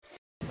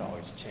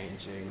always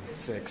changing.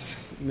 6.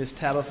 Miss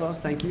Tabitha,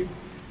 thank you.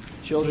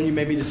 Children, you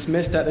may be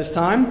dismissed at this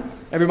time.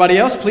 Everybody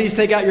else, please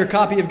take out your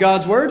copy of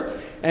God's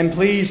Word, and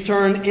please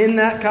turn in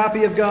that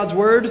copy of God's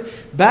Word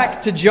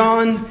back to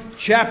John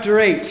chapter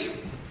 8.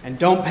 And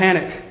don't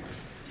panic.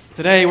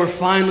 Today we're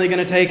finally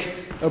going to take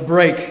a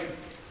break.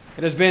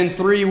 It has been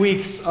 3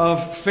 weeks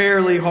of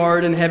fairly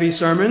hard and heavy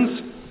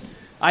sermons.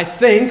 I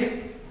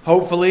think,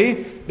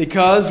 hopefully,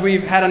 because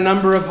we've had a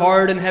number of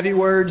hard and heavy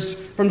words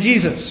from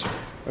Jesus.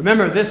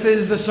 Remember, this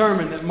is the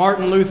sermon that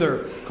Martin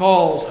Luther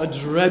calls a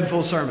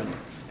dreadful sermon,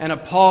 an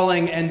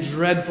appalling and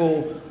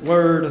dreadful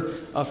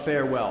word of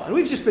farewell. And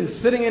we've just been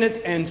sitting in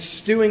it and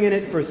stewing in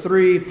it for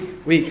 3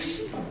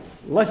 weeks.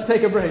 Let's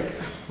take a break.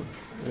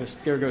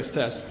 There goes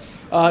Tess.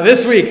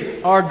 This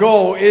week, our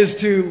goal is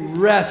to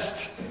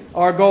rest.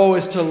 Our goal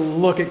is to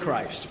look at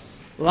Christ.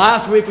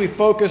 Last week, we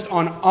focused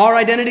on our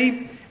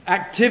identity.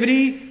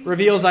 Activity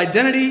reveals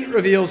identity,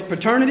 reveals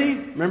paternity.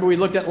 Remember, we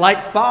looked at like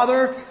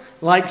father,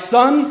 like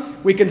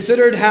son. We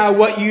considered how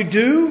what you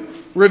do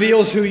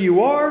reveals who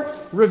you are,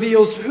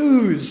 reveals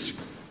whose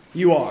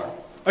you are.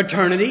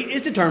 Eternity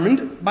is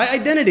determined by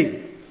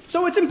identity.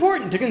 So it's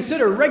important to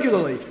consider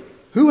regularly,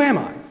 who am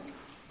I?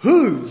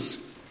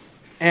 Whose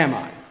am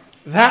I?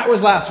 That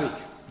was last week,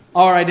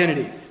 our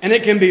identity. And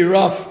it can be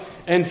rough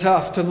and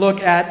tough to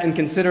look at and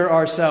consider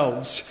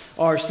ourselves,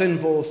 our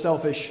sinful,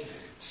 selfish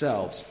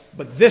selves.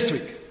 But this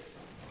week,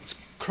 it's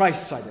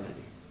Christ's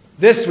identity.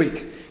 This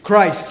week,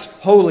 Christ's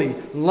holy,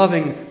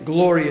 loving,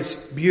 glorious,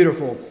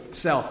 beautiful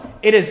self.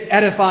 It is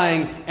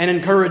edifying and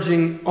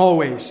encouraging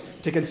always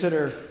to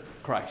consider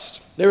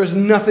Christ. There is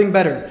nothing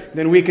better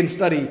than we can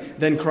study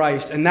than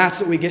Christ, and that's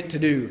what we get to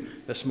do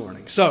this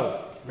morning.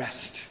 So,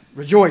 rest,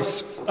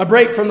 rejoice, a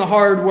break from the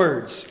hard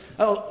words.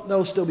 Oh,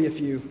 there'll still be a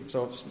few,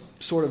 so it's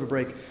sort of a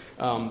break.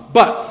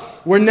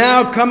 But we're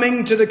now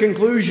coming to the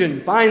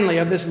conclusion, finally,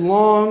 of this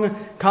long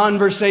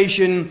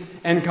conversation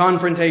and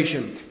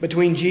confrontation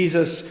between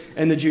Jesus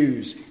and the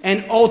Jews.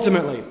 And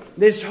ultimately,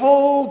 this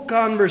whole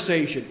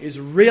conversation is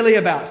really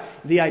about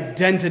the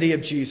identity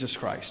of Jesus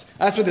Christ.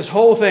 That's what this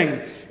whole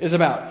thing is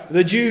about.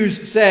 The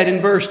Jews said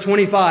in verse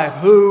 25,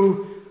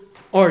 "Who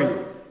are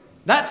you?"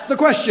 That's the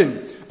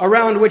question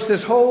around which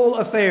this whole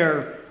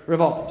affair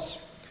revolves.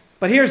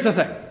 But here's the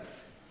thing.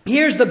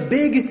 Here's the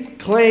big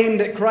claim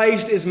that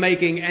Christ is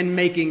making and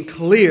making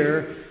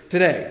clear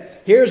today.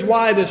 Here's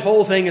why this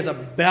whole thing is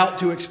about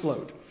to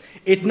explode.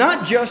 It's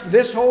not just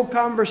this whole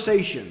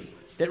conversation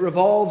that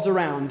revolves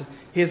around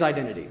his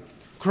identity.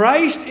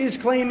 Christ is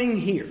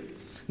claiming here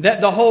that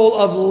the whole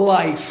of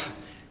life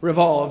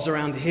revolves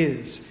around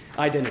his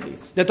identity.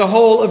 That the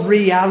whole of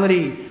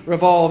reality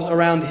revolves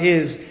around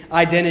his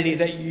identity.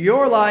 That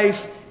your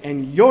life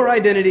and your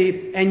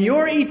identity and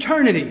your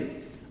eternity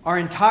are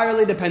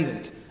entirely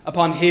dependent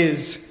upon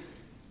his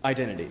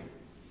identity.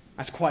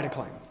 That's quite a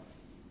claim.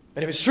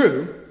 But if it's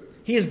true,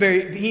 he is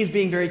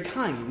being very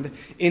kind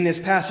in this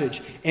passage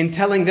in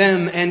telling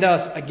them and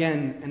us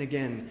again and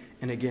again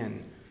and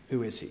again,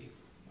 who is he?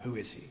 Who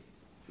is he?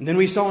 And then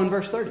we saw in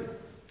verse 30,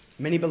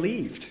 many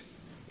believed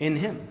in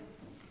him.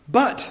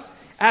 But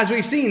as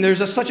we've seen,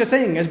 there's such a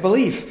thing as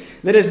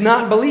belief that is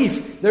not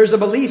belief. There's a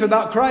belief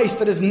about Christ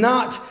that is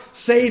not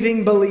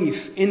saving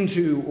belief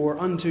into or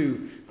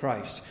unto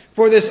Christ.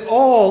 For this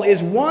all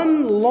is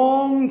one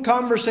long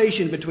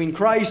conversation between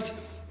Christ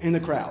and the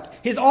crowd.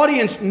 His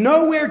audience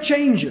nowhere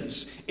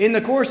changes in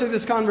the course of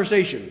this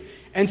conversation.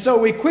 And so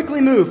we quickly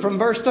move from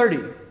verse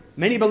 30,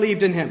 many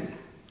believed in him,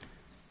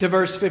 to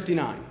verse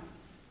 59.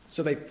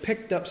 So they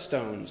picked up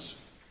stones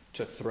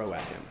to throw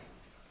at him.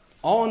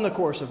 All in the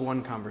course of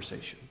one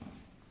conversation.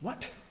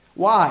 What?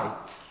 Why?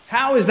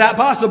 How is that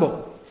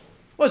possible?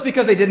 Well, it's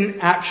because they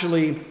didn't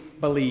actually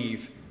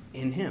believe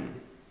in him.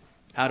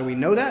 How do we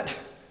know that?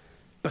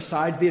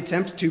 Besides the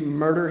attempt to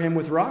murder him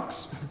with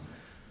rocks?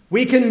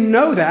 We can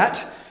know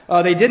that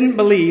they didn't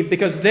believe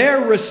because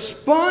their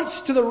response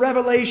to the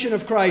revelation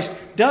of Christ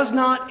does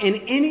not in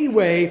any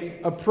way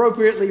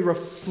appropriately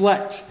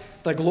reflect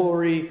the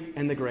glory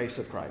and the grace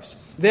of Christ.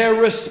 Their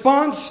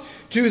response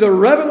to the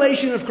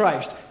revelation of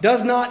Christ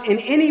does not in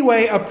any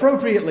way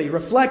appropriately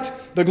reflect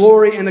the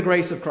glory and the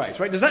grace of Christ.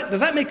 Right? Does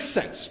that make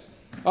sense?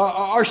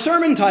 Our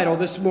sermon title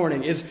this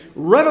morning is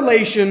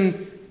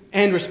Revelation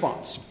and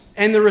Response.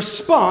 And the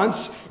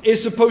response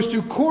is supposed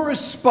to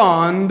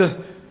correspond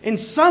in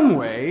some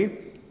way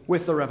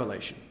with the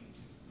revelation.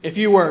 If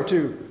you were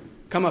to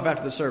come up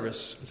after the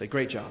service and say,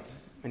 "Great job,"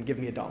 and give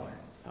me $1.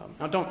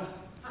 Now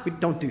we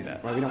don't do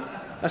that, right?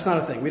 That's not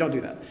a thing. We don't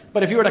do that.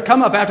 But if you were to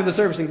come up after the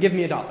service and give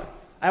me $1,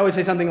 I always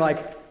say something like,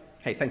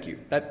 "Hey, thank you.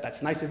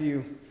 That's nice of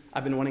you.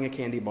 I've been wanting a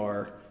candy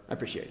bar. I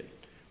appreciate it."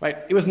 Right?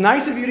 It was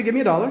nice of you to give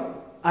me $1.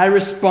 I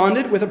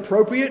responded with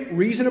appropriate,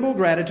 reasonable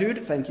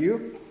gratitude. "Thank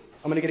you.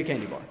 I'm going to get a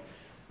candy bar."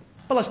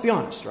 But let's be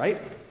honest, right?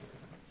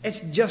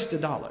 It's just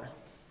 $1.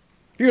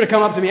 If you were to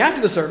come up to me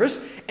after the service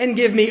and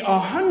give me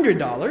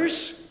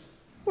 $100,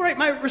 all right,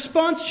 my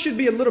response should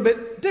be a little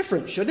bit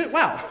different, shouldn't it?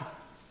 Wow,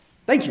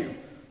 thank you.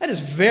 That is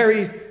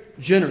very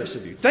generous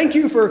of you. Thank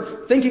you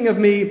for thinking of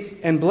me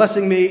and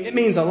blessing me. It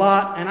means a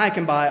lot, and I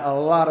can buy a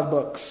lot of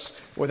books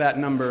with that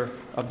number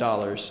of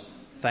dollars.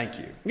 Thank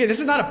you. Okay, this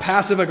is not a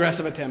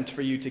passive-aggressive attempt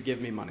for you to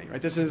give me money,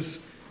 right? This is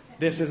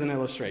an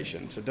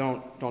illustration, so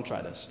don't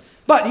try this.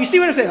 But you see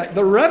what I'm saying? Like,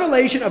 the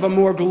revelation of a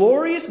more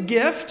glorious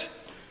gift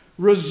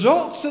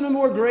results in a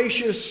more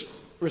gracious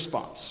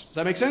response. Does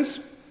that make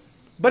sense?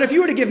 But if you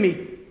were to give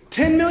me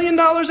 $10 million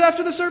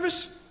after the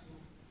service,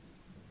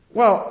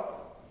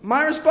 well,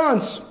 my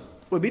response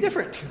would be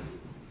different.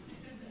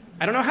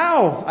 I don't know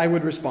how I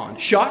would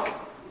respond. Shock?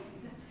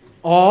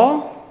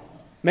 Awe?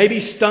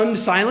 Maybe stunned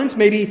silence?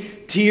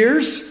 Maybe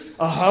tears?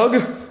 A hug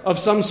of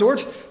some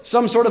sort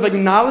of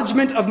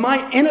acknowledgement of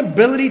my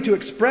inability to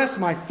express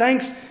my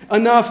thanks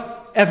enough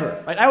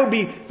ever. Right? I would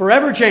be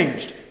forever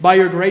changed by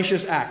your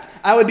gracious act.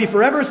 I would be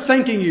forever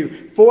thanking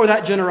you for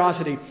that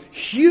generosity.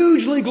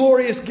 Hugely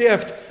glorious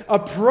gift,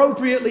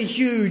 appropriately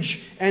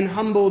huge and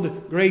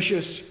humbled,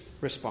 gracious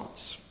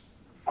response.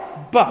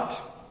 But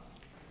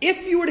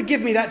if you were to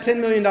give me that $10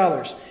 million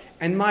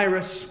and my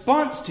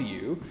response to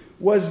you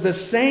was the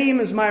same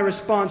as my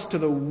response to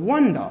the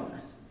 $1,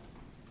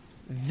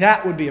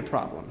 that would be a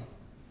problem.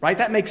 Right?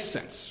 That makes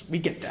sense. We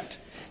get that.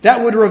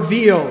 That would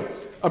reveal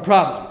a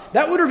problem.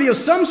 That would reveal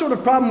some sort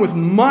of problem with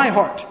my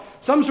heart.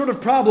 Some sort of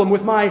problem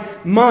with my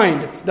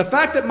mind. The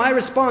fact that my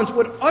response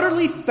would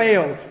utterly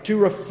fail to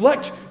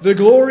reflect the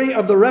glory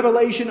of the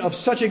revelation of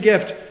such a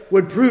gift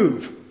would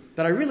prove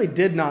that I really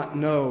did not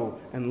know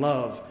and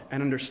love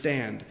and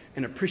understand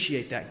and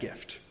appreciate that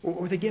gift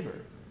or the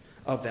giver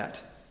of that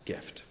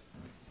gift.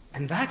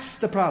 And that's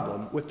the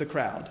problem with the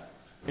crowd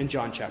in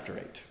John chapter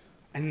 8.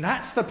 And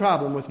that's the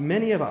problem with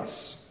many of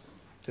us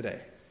today.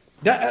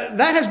 That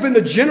has been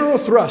the general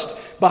thrust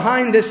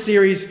behind this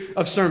series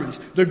of sermons.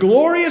 The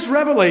glorious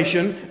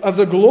revelation of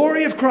the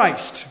glory of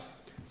Christ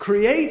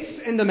creates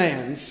and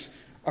demands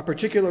a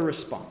particular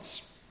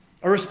response.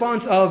 A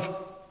response of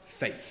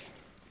faith.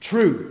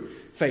 True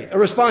faith. A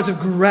response of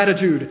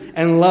gratitude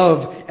and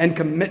love and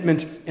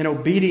commitment and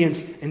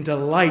obedience and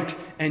delight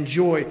and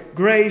joy.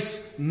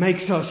 Grace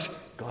makes us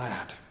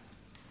glad.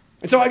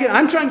 And so again,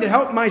 I'm trying to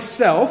help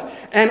myself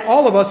and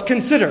all of us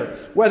consider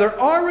whether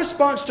our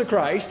response to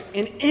Christ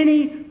in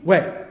any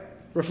way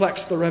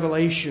reflects the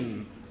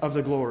revelation of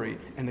the glory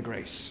and the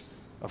grace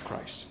of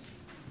Christ.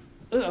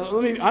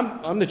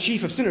 I'm the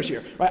chief of sinners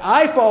here. Right?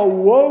 I fall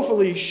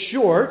woefully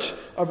short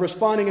of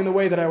responding in the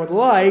way that I would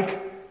like.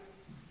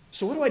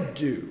 So what do I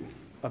do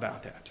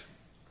about that?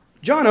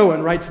 John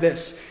Owen writes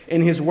this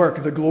in his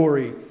work, The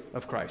Glory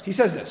of Christ. He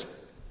says this: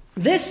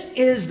 "This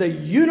is the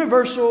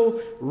universal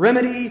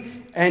remedy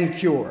and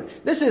cure.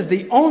 This is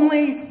the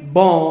only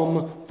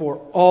balm for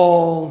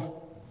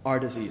all our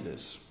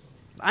diseases."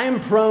 I am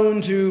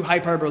prone to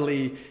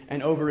hyperbole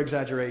and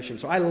over-exaggeration,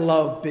 so I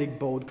love big,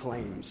 bold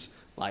claims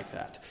like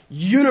that.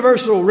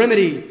 Universal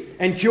remedy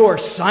and cure.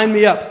 Sign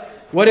me up.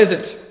 What is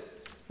it?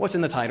 What's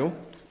in the title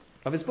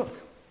of his book?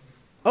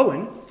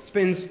 Owen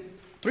spends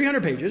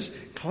 300 pages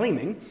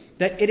claiming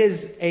that it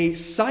is a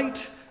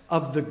sight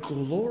of the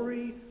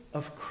glory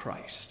of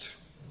Christ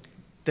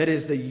that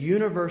is the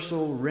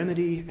universal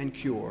remedy and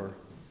cure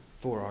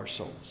for our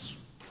souls.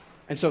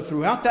 And so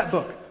throughout that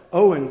book,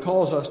 Owen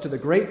calls us to the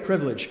great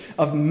privilege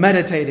of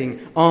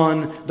meditating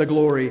on the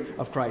glory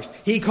of Christ.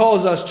 He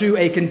calls us to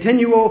a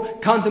continual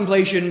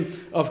contemplation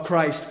of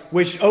Christ,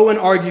 which Owen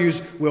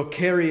argues will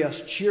carry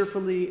us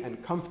cheerfully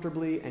and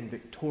comfortably and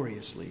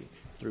victoriously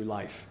through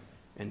life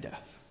and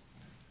death.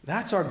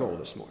 That's our goal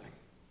this morning.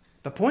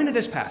 The point of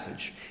this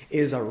passage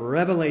is a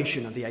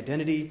revelation of the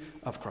identity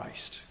of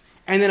Christ,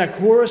 and then a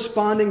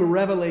corresponding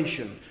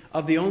revelation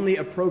of the only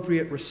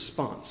appropriate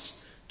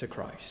response to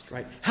Christ,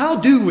 right? How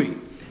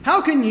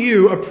can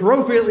you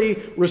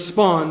appropriately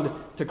respond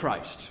to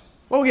Christ?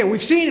 Well, again,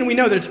 we've seen and we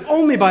know that it's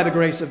only by the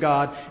grace of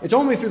God. It's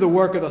only through the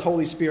work of the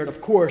Holy Spirit,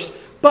 of course.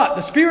 But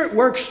the Spirit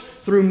works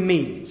through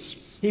means.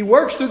 He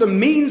works through the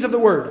means of the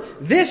Word.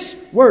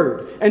 This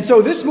Word. And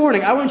so this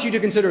morning, I want you to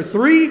consider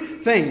three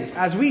things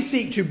as we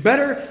seek to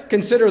better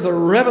consider the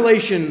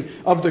revelation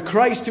of the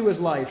Christ who is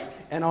life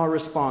and our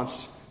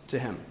response to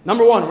Him.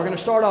 Number one, we're going to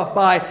start off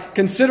by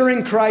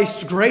considering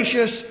Christ's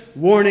gracious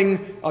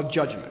warning of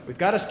judgment. We've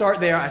got to start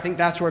there. I think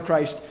that's where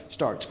Christ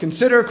starts.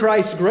 Consider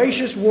Christ's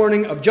gracious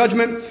warning of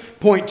judgment.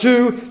 Point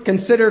two,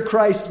 consider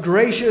Christ's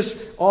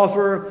gracious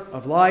offer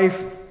of life.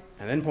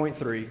 And then point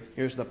three,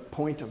 here's the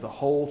point of the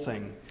whole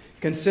thing.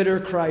 Consider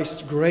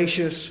Christ's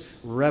gracious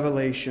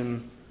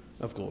revelation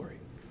of glory.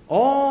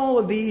 All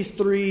of these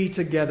three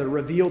together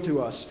reveal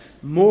to us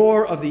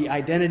more of the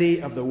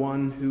identity of the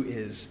one who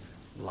is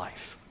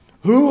life.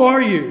 Who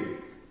are you?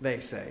 They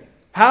say.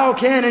 How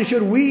can and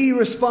should we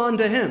respond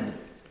to Him?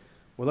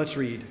 Well, let's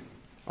read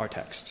our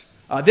text.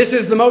 This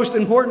is the most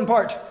important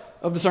part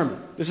of the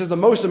sermon. This is the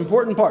most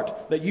important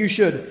part that you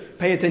should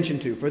pay attention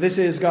to, for this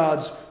is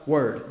God's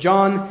Word.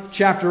 John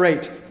chapter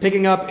 8,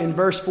 picking up in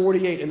verse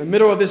 48, in the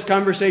middle of this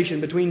conversation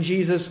between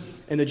Jesus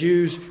and the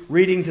Jews,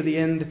 reading to the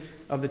end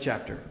of the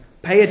chapter.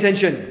 Pay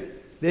attention.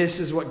 This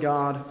is what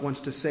God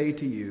wants to say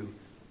to you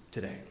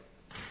today.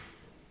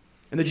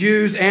 And the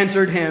Jews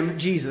answered him,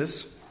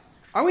 Jesus,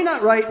 "Are we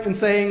not right in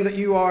saying that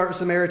you are a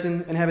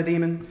Samaritan and have a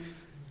demon?"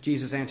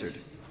 Jesus answered,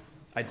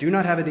 I do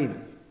not have a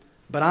demon,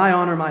 but I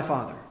honor my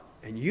Father,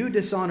 and you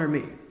dishonor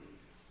me.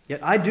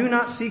 Yet I do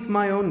not seek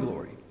my own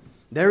glory.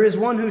 There is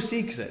one who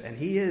seeks it, and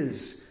he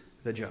is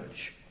the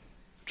judge.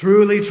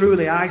 Truly,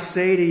 truly, I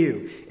say to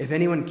you, if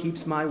anyone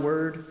keeps my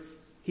word,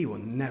 he will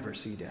never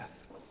see death."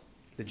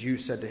 The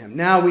Jews said to him,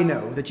 "Now we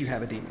know that you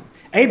have a demon.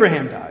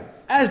 Abraham died,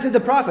 as did the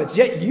prophets.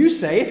 Yet you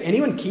say, if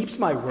anyone keeps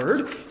my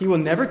word, he will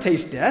never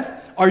taste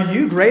death. Are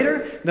you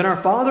greater than our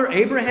father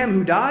Abraham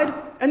who died?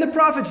 And the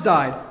prophets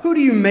died. Who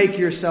do you make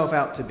yourself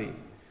out to be?"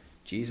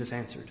 Jesus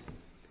answered,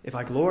 "If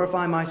I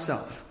glorify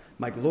myself,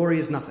 my glory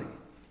is nothing.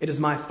 It is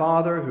my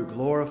Father who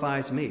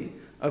glorifies me,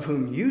 of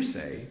whom you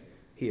say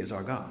he is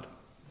our God.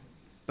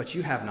 But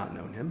you have not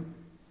known him.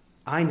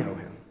 I know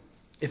him.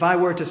 If I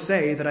were to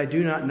say that I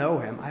do not know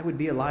him, I would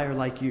be a liar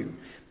like you.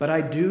 But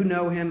I do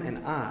know him, and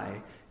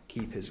I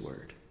keep his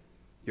word.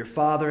 Your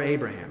father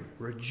Abraham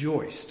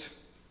rejoiced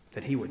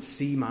that he would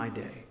see my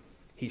day.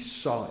 He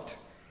saw it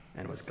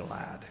and was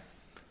glad."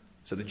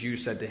 So the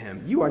Jews said to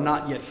him, "You are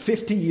not yet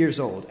 50 years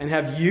old, and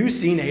have you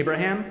seen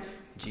Abraham?"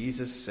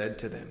 Jesus said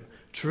to them,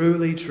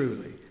 "Truly,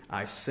 truly,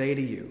 I say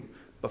to you,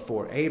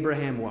 before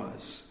Abraham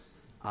was,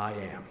 I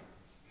am."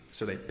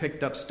 So they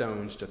picked up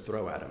stones to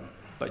throw at him.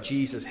 But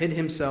Jesus hid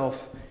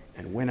himself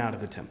and went out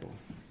of the temple.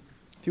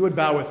 If you would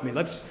bow with me,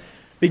 let's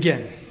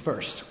begin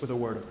first with a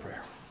word of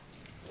prayer.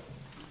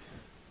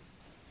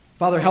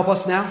 Father, help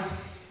us now,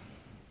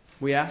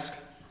 we ask.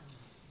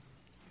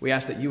 We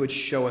ask that you would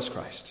show us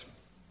Christ.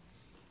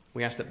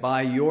 We ask that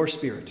by your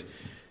Spirit,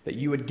 that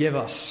you would give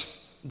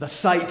us the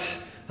sight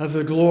of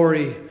the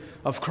glory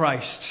of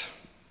Christ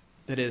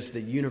that is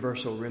the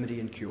universal remedy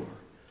and cure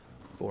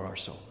for our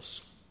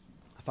souls.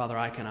 Father,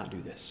 I cannot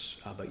do this,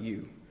 but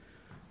you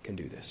can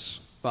do this.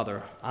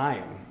 Father, I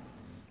am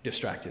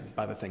distracted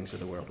by the things of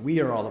the world. We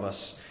are all of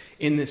us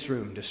in this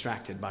room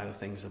distracted by the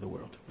things of the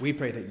world. We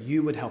pray that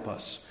you would help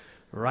us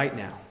right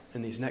now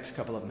in these next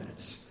couple of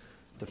minutes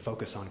to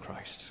focus on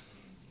Christ,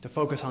 to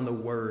focus on the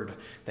word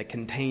that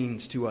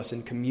contains to us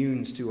and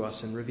communes to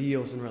us and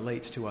reveals and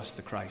relates to us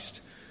the Christ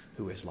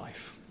who is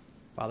life.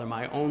 Father,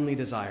 my only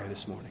desire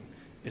this morning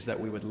is that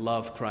we would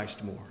love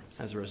Christ more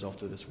as a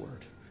result of this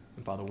word.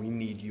 And Father, we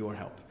need your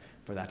help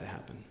for that to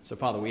happen. So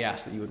Father, we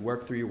ask that you would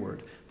work through your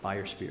word by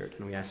your Spirit.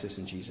 And we ask this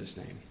in Jesus'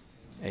 name.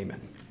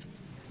 Amen.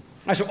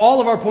 All right, so all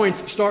of our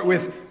points start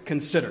with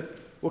consider.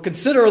 We'll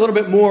consider a little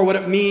bit more what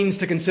it means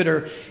to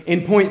consider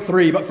in point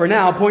 3. But for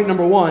now, point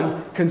number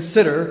 1,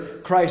 consider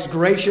Christ's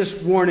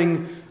gracious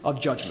warning of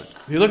judgment.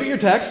 If you look at your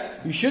text,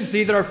 you should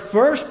see that our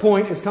first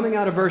point is coming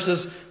out of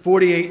verses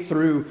 48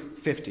 through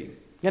 50.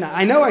 And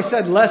I know I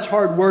said less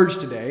hard words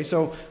today,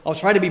 so I'll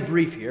try to be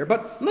brief here.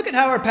 But look at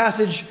how our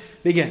passage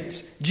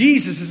begins.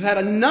 Jesus has had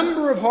a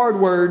number of hard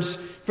words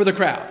for the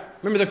crowd.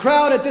 Remember, the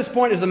crowd at this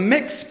point is a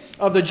mix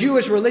of the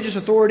Jewish religious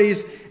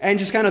authorities and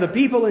just kind of the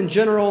people in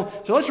general.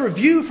 So let's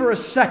review for a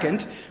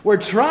second. We're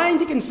trying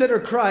to consider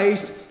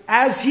Christ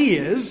as he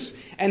is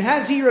and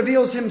as he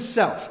reveals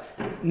himself.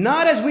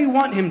 Not as we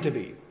want him to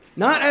be.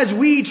 Not as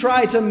we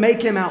try to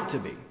make him out to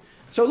be.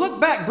 So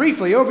look back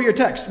briefly over your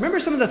text.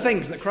 Remember some of the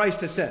things that Christ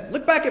has said.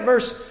 Look back at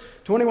verse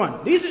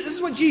 21. This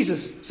is what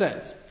Jesus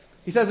says.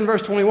 He says in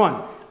verse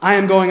 21, "I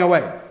am going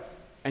away,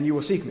 and you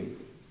will seek me,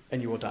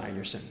 and you will die in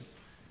your sin."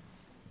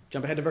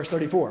 Jump ahead to verse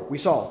 34. We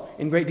saw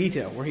in great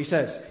detail where he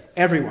says,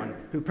 "Everyone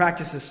who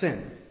practices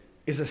sin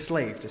is a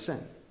slave to sin."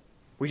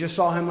 We just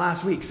saw him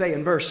last week say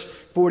in verse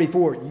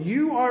 44,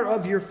 "You are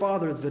of your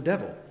father the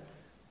devil,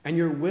 and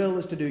your will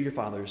is to do your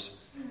father's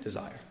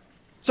desire."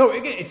 So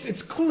again,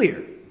 it's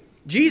clear.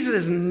 Jesus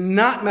is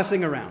not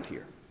messing around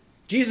here.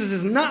 Jesus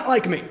is not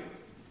like me.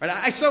 Right?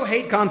 I so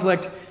hate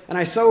conflict, and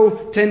I so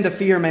tend to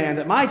fear man,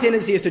 that my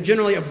tendency is to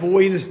generally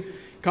avoid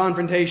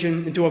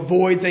confrontation and to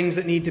avoid things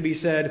that need to be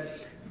said.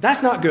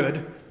 That's not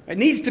good. It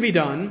needs to be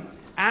done,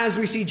 as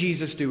we see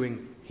Jesus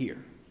doing here.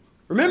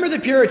 Remember the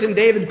Puritan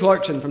David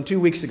Clarkson from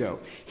 2 weeks ago.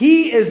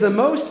 He is the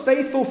most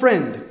faithful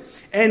friend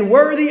and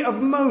worthy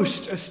of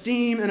most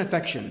esteem and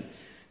affection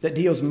that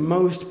deals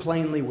most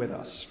plainly with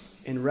us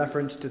in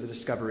reference to the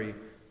discovery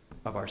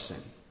of our sin.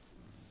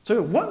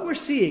 So what we're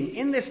seeing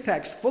in this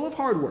text, full of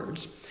hard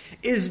words,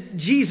 is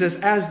Jesus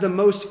as the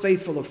most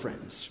faithful of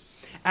friends,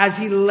 as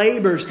he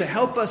labors to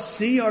help us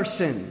see our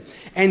sin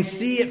and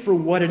see it for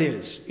what it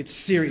is, its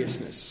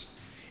seriousness.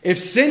 If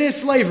sin is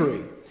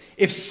slavery,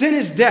 if sin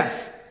is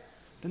death,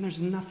 then there's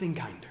nothing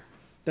kinder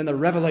than the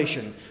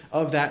revelation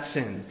of that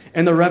sin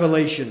and the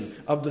revelation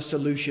of the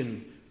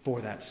solution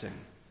for that sin.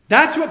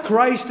 That's what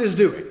Christ is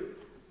doing.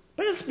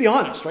 But let's be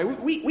honest,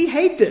 right? We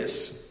hate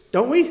this,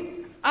 don't we?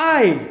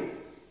 I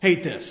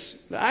hate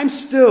this. I'm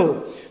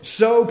still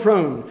so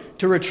prone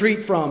to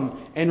retreat from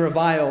and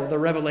revile the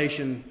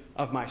revelation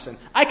of my sin.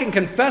 I can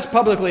confess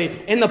publicly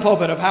in the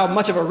pulpit of how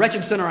much of a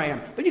wretched sinner I am.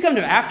 But you come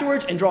to me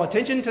afterwards and draw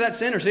attention to that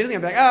sin or say something,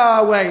 I'm like,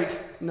 oh, wait,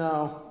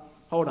 no,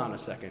 hold on a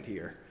second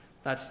here.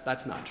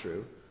 That's not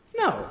true.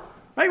 No,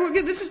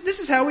 right? This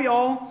is how we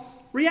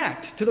all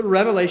react to the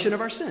revelation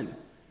of our sin.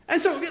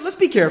 And so let's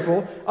be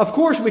careful. Of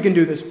course we can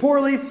do this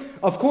poorly.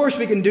 Of course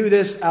we can do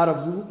this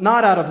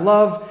not out of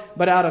love,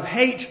 but out of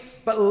hate.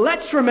 but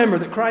let's remember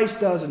that Christ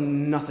does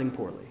nothing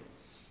poorly,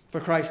 for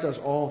Christ does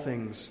all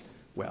things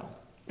well.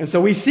 And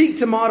so we seek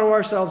to model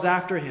ourselves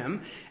after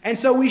him, and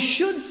so we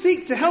should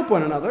seek to help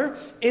one another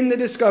in the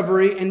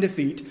discovery and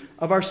defeat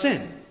of our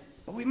sin.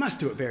 But we must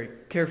do it very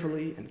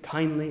carefully and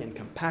kindly and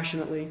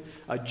compassionately,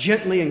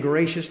 gently and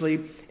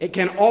graciously. It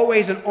can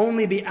always and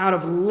only be out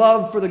of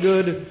love for the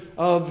good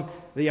of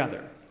the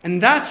other.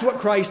 And that's what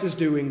Christ is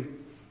doing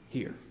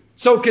here.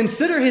 So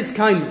consider his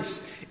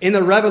kindness in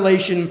the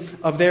revelation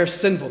of their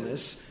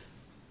sinfulness,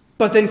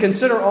 but then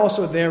consider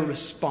also their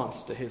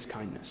response to his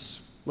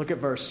kindness. Look at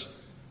verse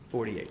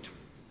 48.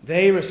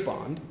 They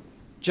respond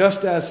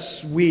just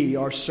as we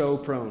are so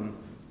prone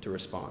to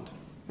respond.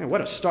 Man,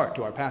 what a start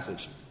to our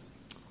passage.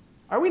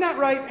 Are we not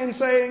right in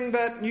saying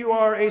that you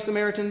are a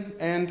Samaritan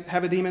and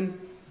have a demon?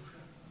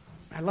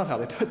 I love how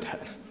they put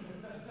that.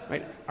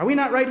 Right? Are we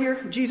not right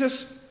here,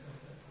 Jesus?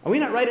 Are we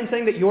not right in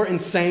saying that you're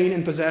insane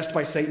and possessed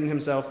by Satan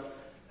himself?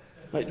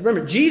 Like,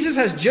 remember, Jesus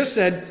has just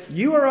said,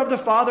 you are of the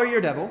father,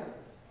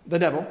 the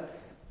devil,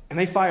 and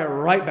they fire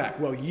right back,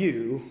 well,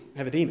 you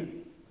have a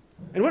demon.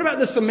 And what about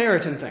the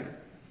Samaritan thing?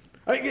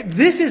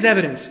 This is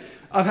evidence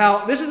of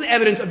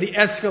the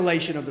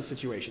escalation of the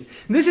situation.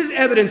 This is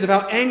evidence of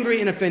how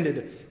angry and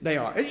offended they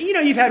are. You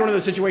know, you've had one of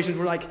those situations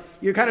where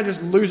you're kind of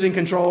just losing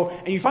control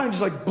and you finally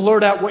just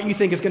blurt out what you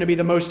think is going to be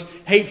the most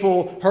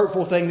hateful,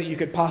 hurtful thing that you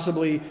could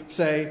possibly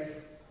say.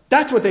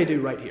 That's what they do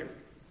right here.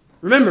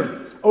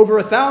 Remember, over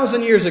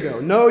 1,000 years ago,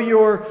 know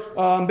your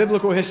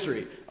biblical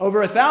history. Over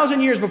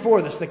 1,000 years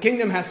before this, the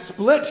kingdom has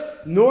split.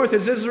 North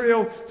is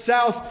Israel,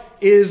 south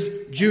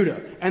is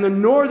Judah. And the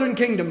northern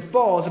kingdom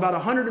falls about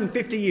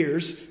 150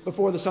 years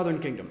before the southern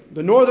kingdom.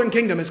 The northern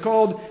kingdom is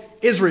called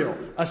Israel.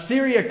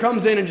 Assyria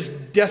comes in and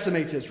just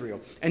decimates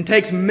Israel and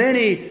takes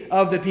many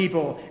of the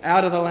people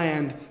out of the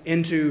land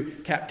into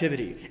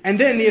captivity. And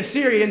then the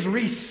Assyrians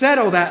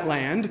resettle that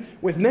land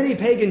with many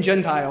pagan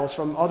Gentiles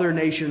from other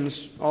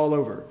nations all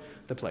over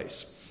the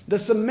place. The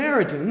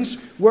Samaritans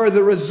were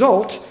the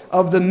result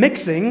of the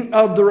mixing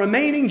of the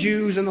remaining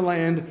Jews in the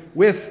land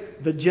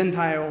with the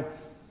Gentile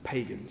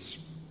pagans.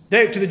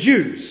 To the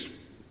Jews,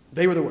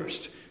 they were the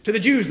worst. To the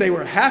Jews, they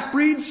were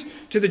half-breeds.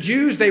 To the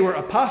Jews, they were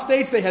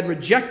apostates. They had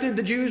rejected,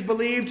 the Jews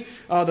believed,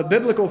 the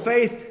biblical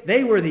faith.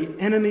 They were the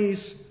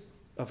enemies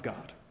of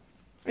God.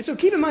 And so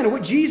keep in mind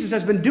what Jesus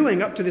has been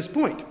doing up to this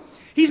point.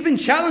 He's been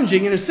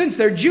challenging, in a sense,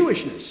 their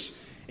Jewishness,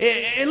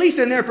 at least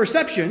in their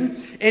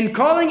perception, and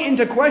calling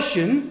into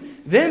question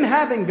them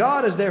having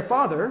God as their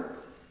father.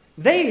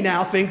 They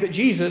now think that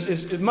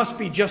Jesus must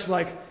be just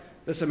like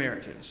the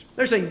Samaritans.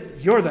 They're saying,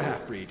 you're the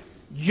half-breed.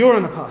 You're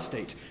an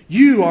apostate.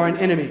 You are an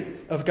enemy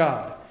of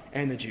God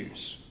and the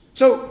Jews.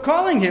 So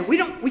calling him,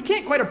 we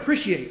can't quite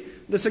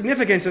appreciate the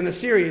significance and the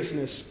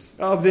seriousness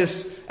of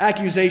this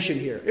accusation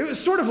here. It was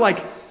sort of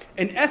like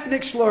an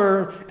ethnic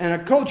slur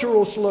and a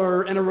cultural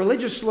slur and a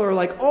religious slur,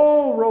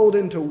 all rolled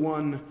into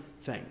one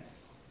thing.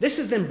 This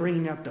is them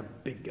bringing out the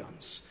big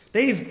guns.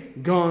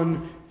 They've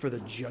gone for the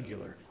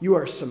jugular. You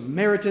are a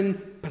Samaritan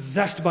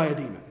possessed by a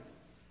demon.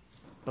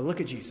 But look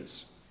at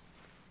Jesus.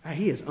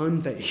 He is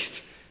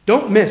unfazed.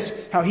 Don't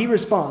miss how he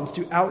responds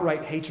to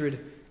outright hatred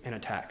and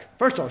attack.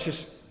 First of all, it's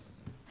just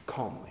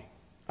calmly.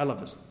 I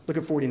love this. Look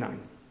at 49.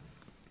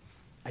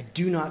 I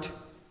do not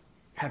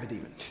have a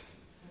demon.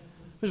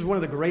 This is one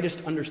of the greatest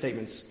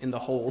understatements in the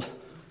whole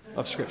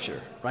of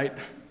Scripture, right?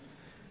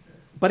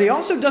 But he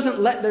also doesn't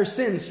let their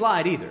sin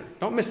slide either.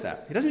 Don't miss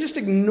that. He doesn't just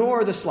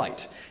ignore the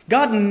slight.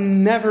 God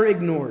never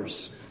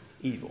ignores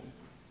evil.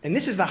 And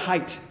this is the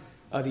height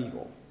of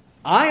evil.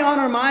 I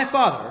honor my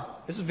Father.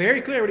 This is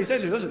very clear what he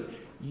says here. Listen,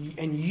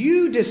 and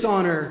you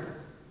dishonor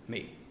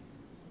me.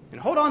 And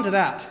hold on to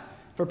that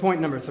for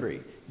point number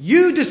 3.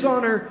 You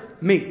dishonor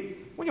me.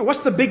 Well,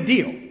 what's the big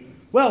deal?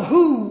 Well,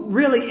 who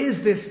really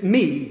is this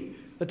me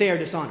that they are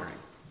dishonoring?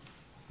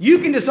 You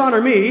can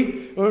dishonor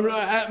me,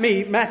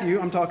 Matthew,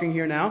 I'm talking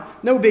here now.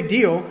 No big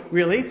deal,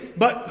 really.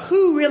 But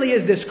who really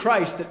is this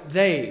Christ that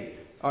they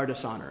are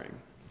dishonoring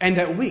and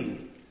that we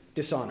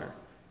dishonor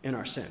in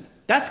our sin?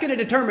 That's going to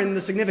determine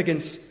the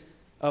significance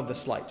of the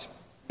slight.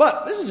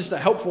 But this is just a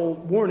helpful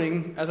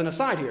warning as an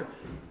aside here.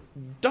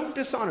 Don't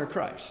dishonor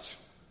Christ.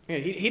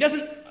 He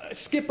doesn't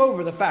skip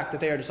over the fact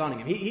that they are dishonoring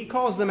him. He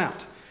calls them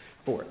out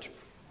for it.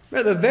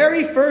 The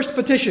very first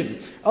petition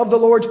of the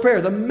Lord's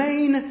Prayer, the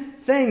main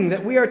thing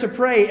that we are to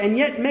pray, and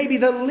yet maybe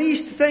the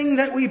least thing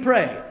that we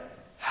pray,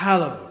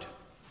 hallowed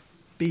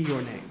be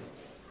your name.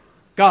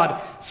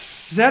 God,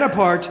 set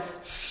apart,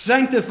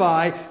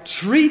 sanctify,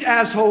 treat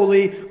as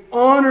holy,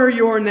 honor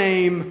your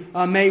name.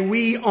 May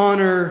we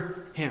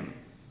honor him.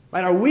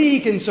 Right? Are we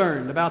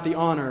concerned about the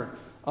honor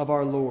of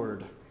our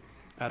Lord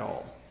at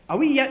all? Are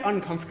we yet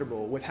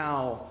uncomfortable with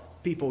how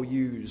people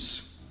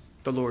use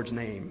the Lord's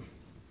name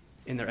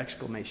in their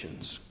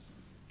exclamations?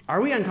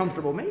 Are we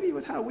uncomfortable maybe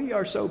with how we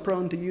are so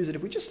prone to use it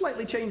if we just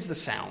slightly change the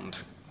sound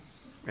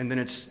and then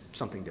it's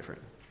something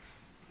different?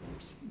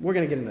 We're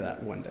going to get into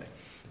that one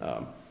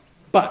day.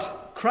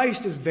 But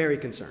Christ is very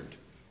concerned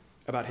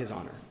about his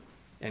honor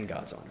and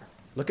God's honor.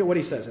 Look at what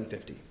he says in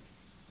 50.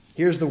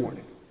 Here's the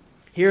warning.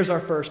 Here's our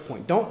first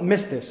point. Don't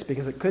miss this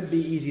because it could be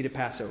easy to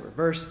pass over.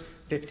 Verse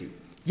 50.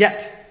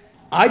 Yet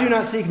I do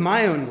not seek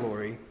my own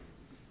glory.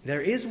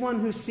 There is one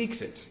who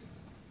seeks it,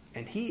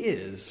 and he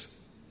is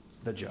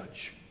the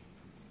judge.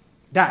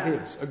 That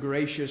is a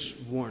gracious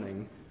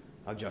warning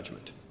of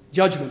judgment.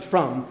 Judgment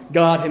from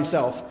God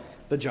himself,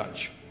 the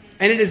judge.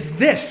 And it is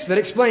this that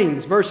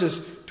explains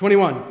verses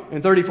 21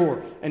 and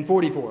 34 and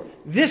 44.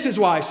 This is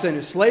why sin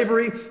is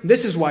slavery.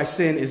 This is why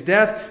sin is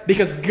death.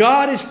 Because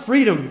God is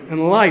freedom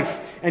and life.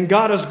 And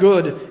God is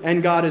good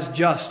and God is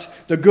just.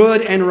 The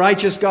good and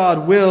righteous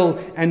God will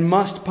and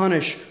must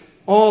punish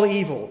all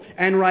evil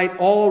and right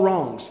all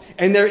wrongs.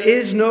 And there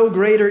is no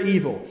greater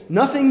evil,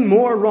 nothing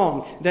more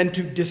wrong than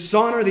to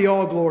dishonor the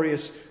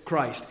all-glorious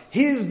Christ,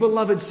 his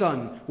beloved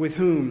Son, with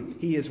whom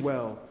he is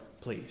well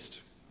pleased.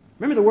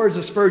 Remember the words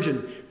of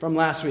Spurgeon from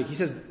last week. He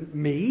says,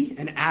 me,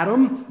 an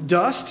atom,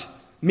 dust,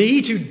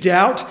 me to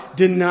doubt,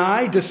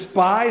 deny,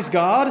 despise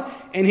God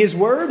and his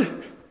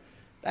word?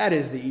 That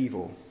is the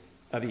evil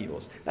of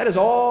evils. That is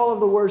all of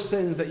the worst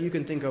sins that you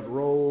can think of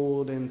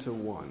rolled into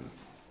one.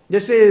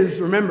 This is,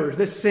 remember,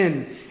 this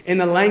sin, in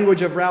the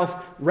language of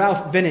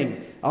Ralph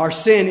Venning, our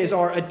sin is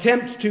our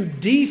attempt to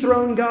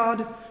dethrone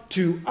God,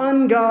 to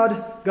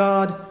ungod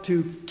God,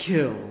 to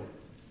kill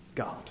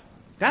God.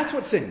 That's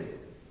what sin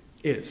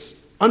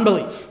is.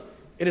 Unbelief.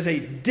 It is a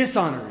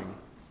dishonoring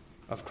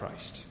of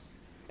Christ.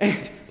 And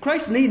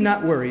Christ need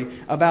not worry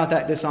about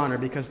that dishonor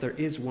because there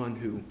is one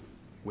who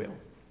will.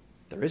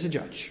 There is a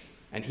judge,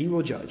 and he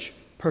will judge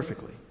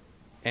perfectly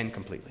and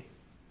completely.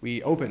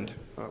 We opened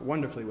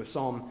wonderfully with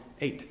Psalm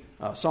 8,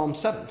 Psalm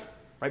 7,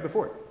 right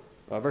before it,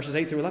 verses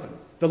 8 through 11.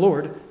 The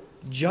Lord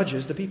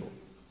judges the people.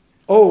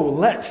 Oh,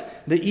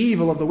 let the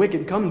evil of the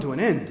wicked come to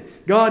an end.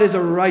 God is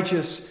a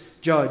righteous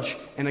judge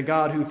and a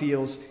God who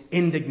feels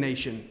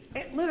indignation.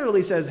 It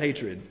literally says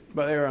hatred,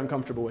 but they're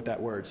uncomfortable with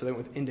that word, so they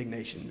went with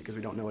indignation because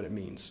we don't know what it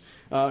means.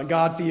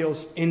 God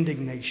feels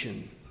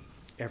indignation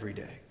every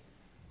day.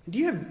 Do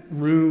you have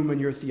room in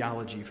your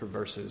theology for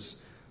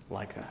verses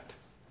like that?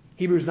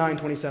 Hebrews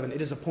 9:27,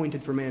 it is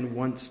appointed for man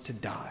once to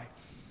die.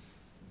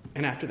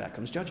 And after that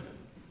comes judgment.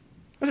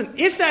 Listen,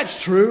 if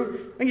that's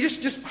true, and you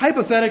just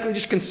hypothetically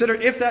just consider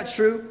if that's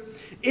true,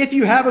 if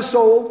you have a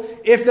soul,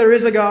 if there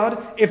is a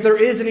God, if there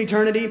is an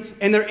eternity,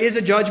 and there is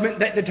a judgment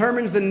that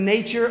determines the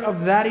nature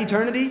of that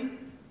eternity,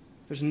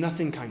 there's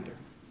nothing kinder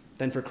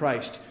than for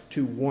Christ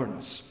to warn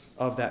us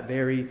of that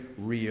very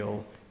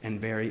real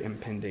and very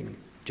impending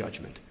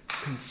judgment.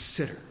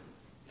 Consider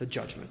the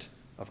judgment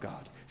of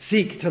God.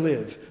 Seek to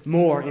live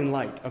more in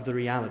light of the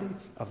reality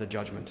of the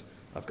judgment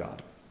of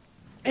God.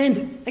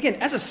 And again,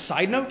 as a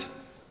side note,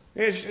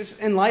 it's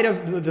in light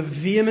of the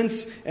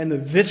vehemence and the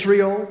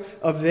vitriol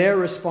of their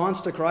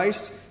response to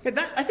Christ,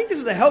 I think this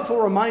is a helpful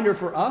reminder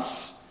for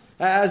us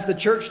as the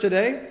church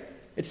today.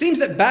 It seems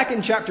that back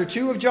in chapter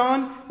 2 of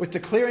John, with the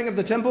clearing of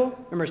the temple,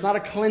 remember, it's not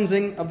a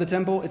cleansing of the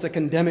temple, it's a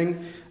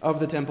condemning of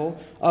the temple.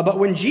 But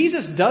when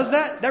Jesus does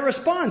that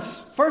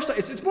response, first,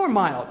 it's more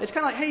mild. It's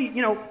kind of like, hey,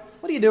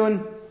 what are you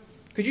doing?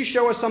 Could you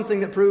show us something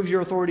that proves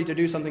your authority to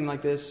do something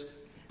like this?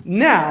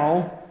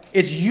 Now,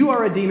 it's you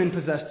are a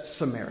demon-possessed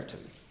Samaritan.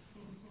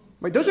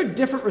 Right? Those are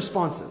different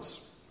responses.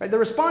 Right? The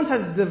response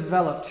has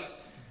developed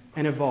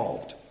and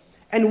evolved.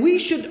 And we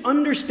should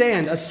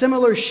understand a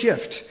similar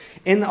shift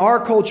in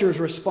our culture's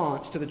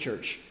response to the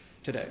church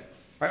today.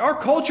 Right? Our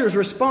culture's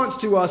response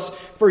to us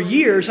for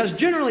years has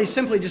generally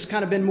simply just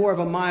kind of been more of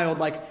a mild,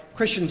 like,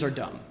 Christians are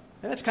dumb.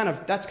 That's kind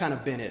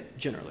of been it,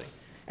 generally.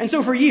 And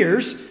so for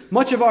years,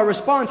 much of our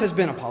response has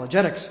been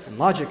apologetics and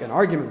logic and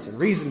arguments and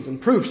reasons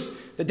and proofs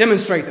that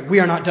demonstrate that we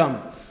are not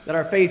dumb, that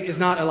our faith is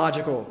not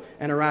illogical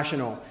and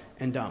irrational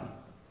and dumb.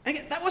 And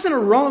again, that wasn't a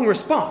wrong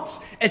response.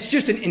 It's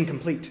just an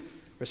incomplete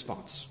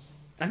response.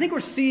 And I think we're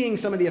seeing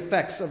some of the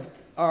effects of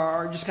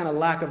our just kind of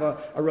lack of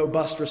a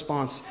robust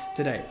response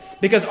today.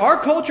 Because our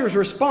culture's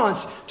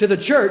response to the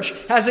church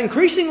has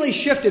increasingly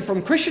shifted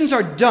from Christians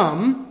are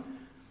dumb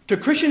to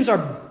Christians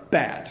are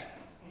bad.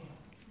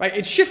 Right?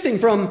 It's shifting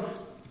from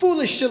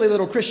foolish, silly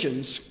little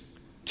Christians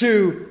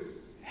to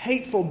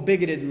hateful,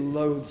 bigoted,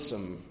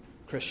 loathsome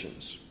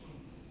Christians.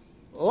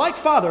 Like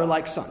father,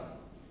 like son,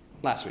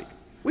 last week.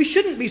 We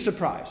shouldn't be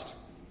surprised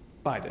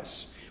by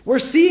this. We're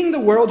seeing the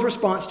world's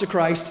response to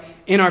Christ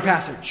in our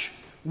passage.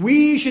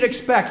 We should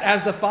expect,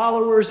 as the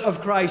followers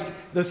of Christ,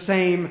 the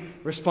same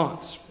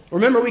response.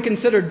 Remember, we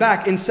considered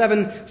back in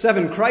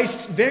 7:7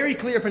 Christ's very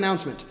clear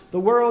pronouncement. The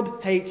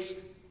world hates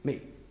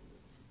me.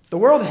 The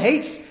world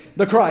hates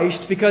the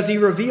Christ because he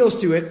reveals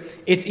to it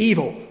its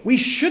evil. We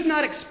should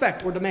not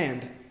expect or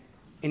demand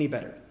any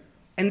better.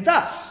 And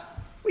thus,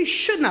 we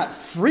should not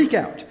freak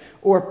out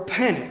or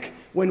panic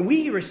when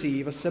we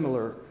receive a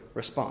similar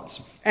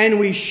response. And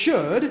we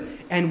should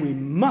and we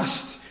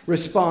must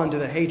respond to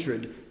the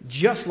hatred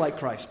just like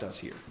Christ does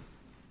here,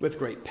 with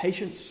great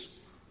patience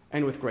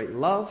and with great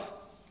love,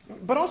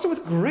 but also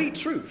with great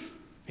truth.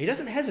 He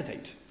doesn't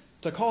hesitate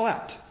to call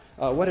out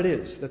what it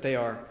is that they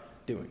are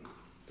doing.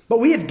 But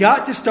we have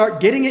got to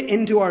start getting it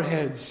into our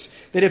heads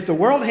that if the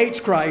world hates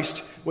Christ,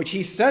 which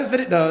he says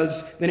that it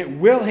does, then it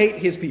will hate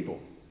his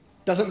people.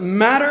 Doesn't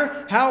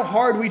matter how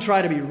hard we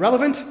try to be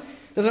relevant.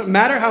 Doesn't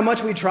matter how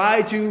much we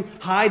try to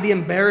hide the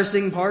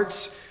embarrassing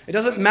parts. It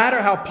doesn't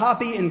matter how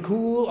poppy and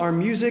cool our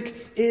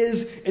music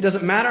is. It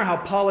doesn't matter how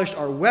polished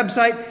our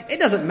website. It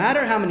doesn't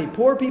matter how many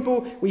poor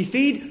people we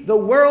feed. The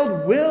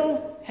world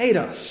will hate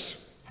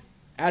us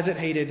as it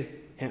hated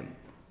him.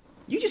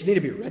 You just need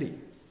to be ready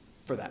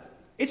for that.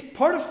 It's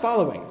part of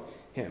following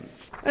him.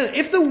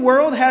 If the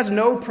world has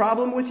no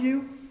problem with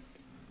you,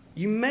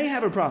 you may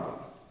have a problem.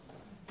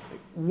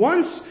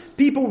 Once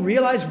people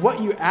realize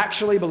what you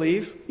actually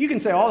believe, you can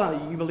say all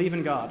that you believe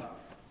in God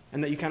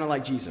and that you kind of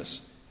like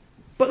Jesus.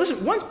 But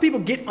listen, once people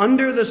get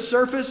under the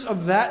surface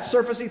of that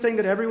surfacey thing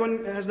that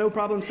everyone has no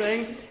problem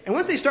saying, and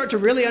once they start to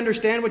really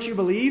understand what you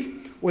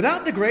believe,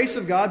 without the grace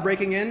of God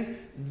breaking in,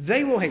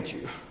 they will hate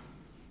you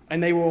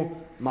and they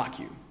will mock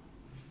you.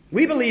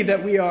 We believe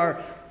that we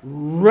are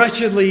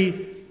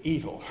wretchedly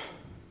evil,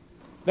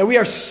 that we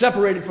are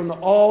separated from the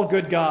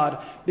all-good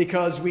God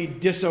because we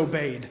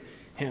disobeyed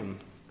him.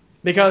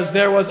 Because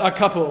there was a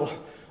couple,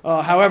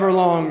 however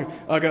long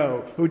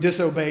ago, who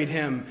disobeyed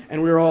him,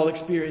 and we were all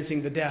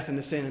experiencing the death and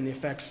the sin and the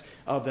effects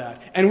of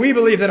that. And we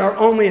believe that our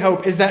only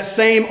hope is that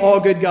same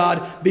all-good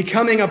God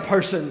becoming a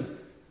person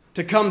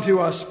to come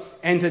to us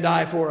and to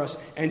die for us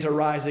and to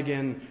rise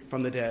again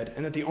from the dead.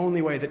 And that the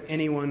only way that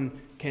anyone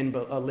can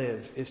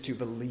live is to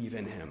believe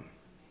in him.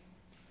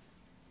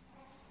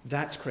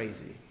 That's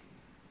crazy.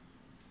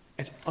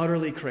 It's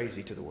utterly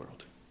crazy to the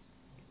world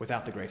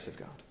without the grace of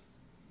God.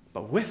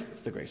 But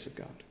with the grace of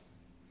God,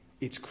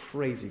 it's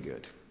crazy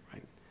good,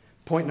 right?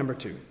 Point number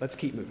 2. Let's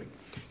keep moving.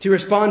 To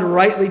respond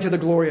rightly to the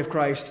glory of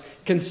Christ,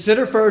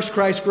 consider first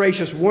Christ's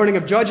gracious warning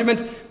of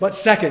judgment, but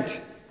second,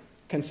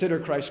 consider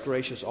Christ's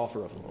gracious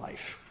offer of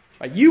life.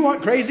 Right? You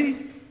want crazy?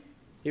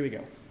 Here we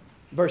go.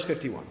 Verse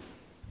 51.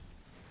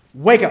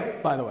 Wake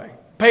up, by the way.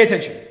 Pay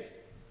attention.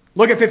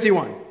 Look at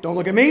 51. Don't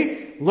look at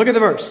me. Look at the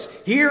verse.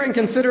 Hear and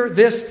consider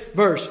this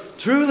verse.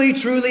 Truly,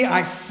 truly,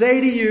 I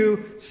say to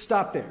you,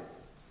 stop there.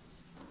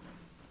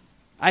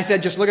 I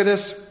said, just look at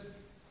this.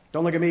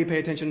 Don't look at me. Pay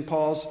attention.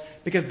 Pause.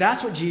 Because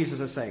that's what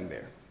Jesus is saying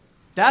there.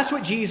 That's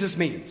what Jesus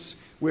means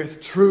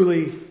with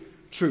truly,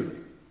 truly.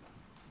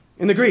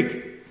 In the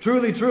Greek,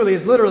 truly, truly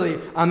is literally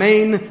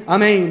amen,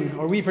 amen.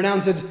 Or we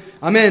pronounce it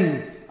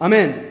amen,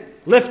 amen.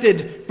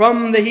 Lifted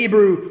from the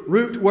Hebrew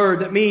root word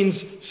that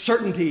means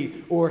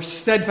certainty or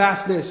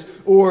steadfastness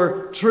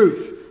or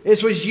truth.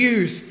 This was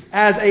used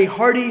as a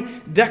hearty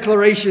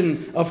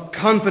declaration of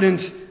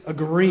confident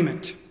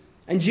agreement.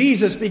 And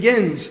Jesus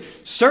begins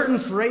certain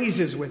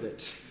phrases with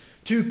it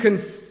to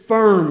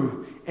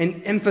confirm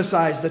and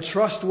emphasize the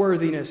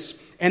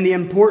trustworthiness and the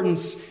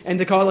importance and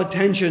to call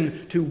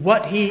attention to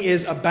what he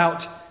is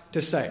about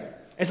to say.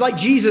 It's like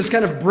Jesus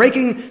kind of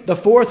breaking the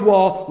fourth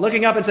wall,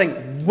 looking up and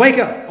saying, wake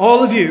up,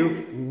 all of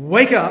you,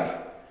 wake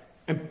up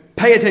and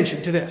pay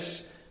attention to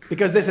this.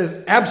 Because this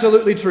is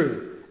absolutely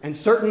true and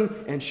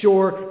certain and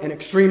sure and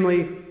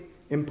extremely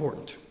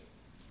important.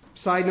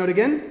 Side note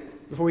again,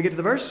 before we get to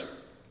the verse.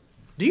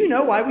 Do you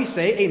know why we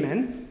say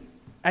amen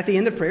at the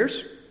end of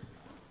prayers?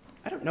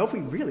 I don't know if we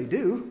really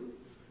do.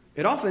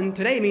 It often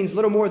today means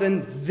little more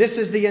than this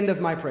is the end of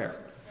my prayer.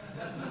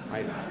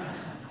 Right?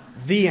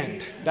 The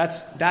end.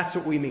 That's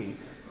what we mean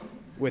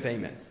with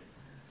amen.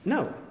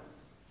 No.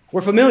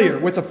 We're familiar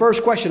with the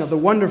first question of the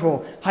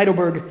wonderful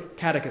Heidelberg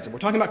Catechism. We're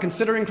talking about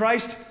considering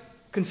Christ.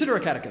 Consider a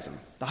catechism.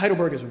 The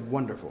Heidelberg is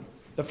wonderful.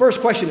 The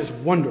first question is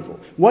wonderful.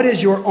 What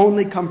is your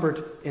only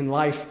comfort in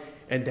life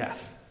and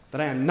death?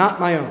 That I am not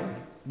my own,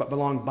 but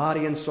belong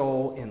body and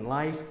soul in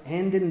life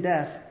and in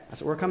death.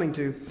 That's what we're coming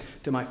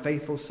to my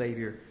faithful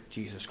Savior,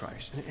 Jesus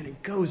Christ. And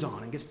it goes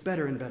on and gets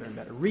better and better and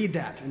better. Read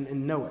that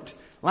and know it.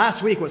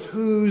 Last week was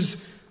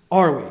whose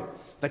are we?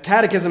 The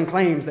Catechism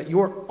claims that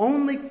your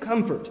only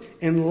comfort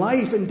in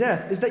life and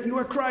death is that you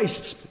are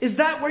Christ's. Is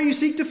that where you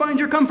seek to find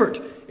your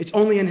comfort? It's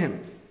only in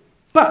him.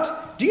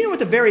 But do you know what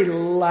the very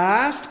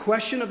last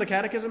question of the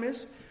Catechism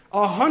is?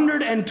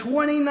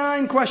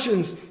 129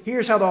 questions.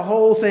 Here's how the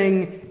whole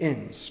thing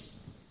ends.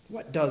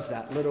 What does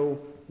that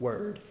little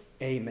word,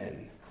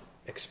 amen,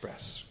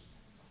 express?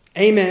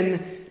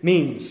 Amen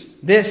means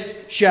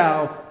this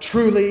shall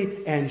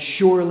truly and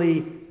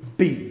surely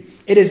be.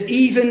 It is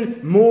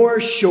even more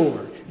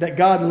sure that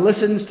God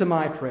listens to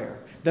my prayer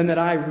than that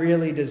I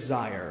really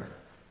desire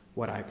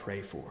what I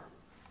pray for.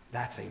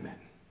 That's amen.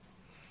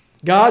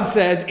 God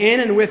says in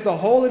and with the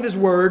whole of his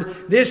word,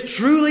 this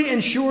truly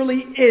and surely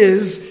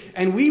is,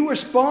 and we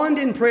respond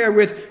in prayer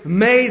with,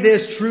 may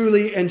this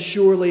truly and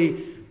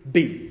surely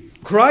be.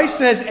 Christ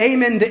says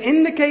amen to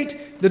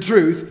indicate the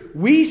truth.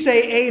 We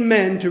say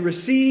amen to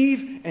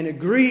receive and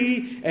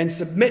agree and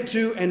submit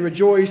to and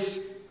rejoice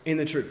in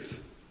the truth.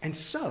 And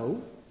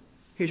so,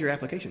 here's your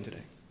application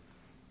today.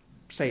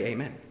 Say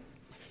amen.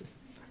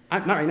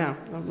 Not right now.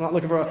 I'm not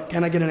looking for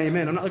can I get an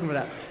amen? I'm not looking for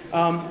that.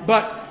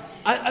 But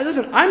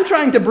listen, I'm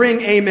trying to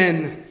bring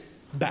amen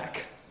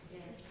back.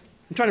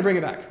 I'm trying to bring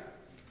it back.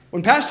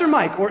 When Pastor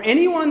Mike or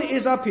anyone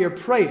is up here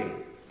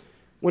praying,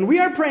 when we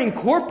are praying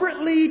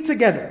corporately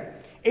together,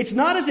 It's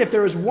not as if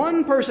there is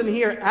one person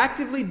here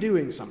actively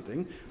doing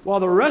something while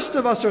the rest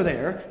of us are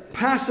there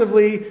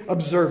passively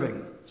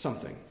observing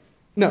something.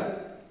 No.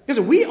 Because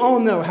we all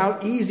know how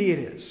easy it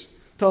is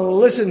to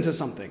listen to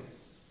something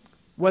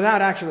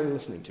without actually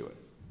listening to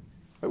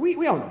it.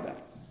 We all know that.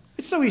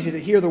 It's so easy to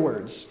hear the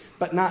words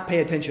but not pay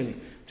attention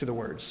to the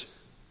words.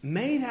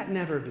 May that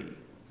never be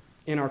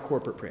in our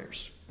corporate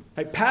prayers.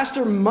 Like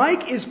Pastor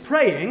Mike is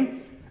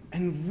praying,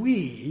 and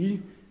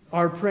we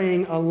are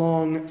praying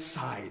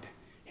alongside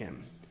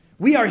him.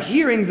 We are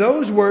hearing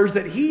those words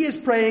that he is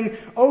praying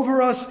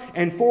over us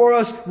and for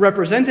us,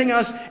 representing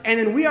us, and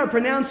then we are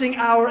pronouncing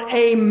our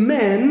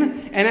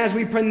amen. And as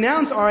we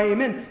pronounce our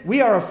amen,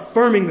 we are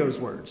affirming those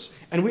words,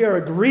 and we are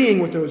agreeing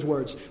with those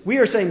words. We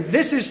are saying,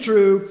 this is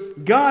true,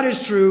 God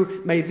is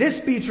true, may this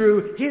be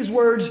true, his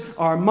words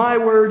are my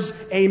words.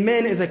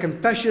 Amen is a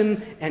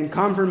confession and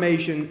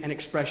confirmation and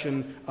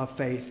expression of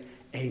faith.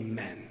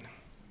 Amen.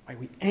 Right?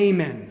 We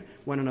amen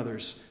one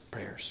another's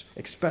prayers,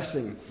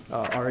 expressing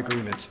our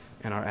agreement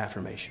and our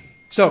affirmation.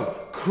 So,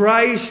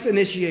 Christ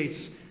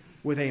initiates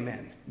with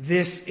amen.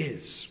 This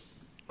is.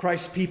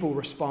 Christ's people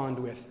respond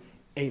with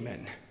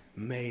amen.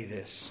 May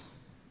this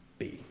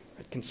be.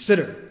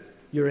 Consider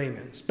your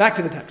amens. Back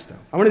to the text, though.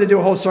 I wanted to do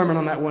a whole sermon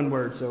on that one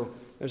word, so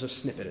there's a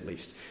snippet at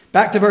least.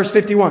 Back to verse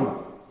 51.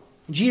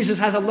 Jesus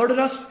has alerted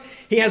us.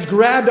 He has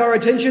grabbed our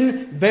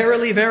attention.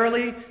 Verily,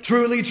 verily,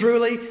 truly,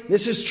 truly.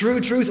 This is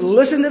true truth.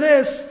 Listen to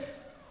this.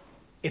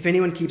 If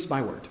anyone keeps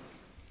my word,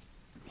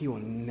 he will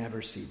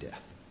never see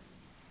death.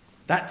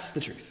 That's the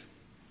truth.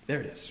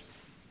 There it is.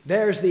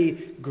 There's the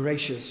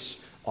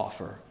gracious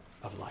offer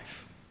of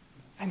life.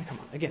 And come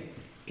on, again,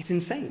 it's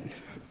insane.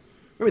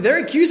 Remember, they're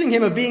accusing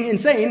him of being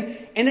insane,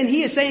 and then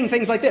he is saying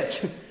things like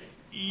this.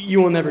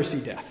 You will never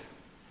see death.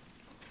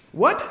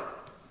 What?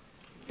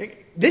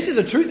 This is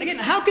a truth. Again,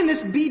 how can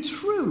this be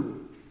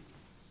true?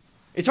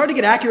 It's hard to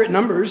get accurate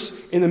numbers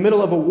in the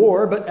middle of a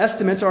war, but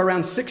estimates are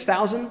around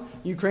 6,000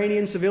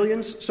 Ukrainian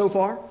civilians so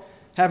far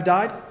have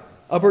died.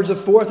 Upwards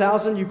of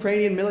 4,000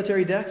 Ukrainian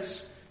military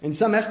deaths, and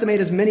some estimate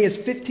as many as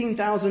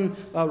 15,000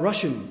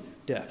 Russian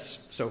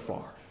deaths so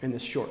far in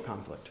this short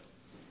conflict.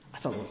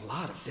 That's a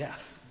lot of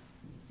death.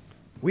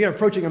 We are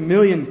approaching 1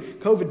 million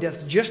COVID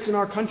deaths just in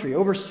our country,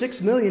 over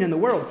 6 million in the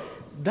world.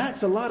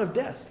 That's a lot of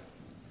death.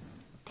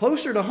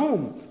 Closer to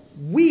home,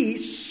 we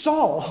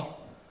saw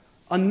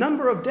a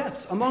number of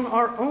deaths among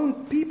our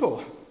own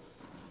people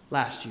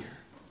last year.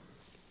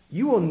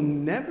 You will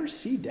never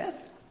see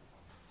death.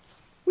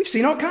 We've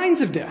seen all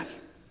kinds of death.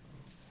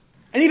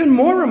 And even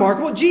more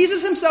remarkable,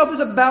 Jesus himself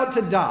is about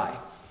to die.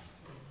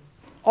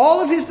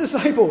 All of his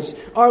disciples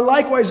are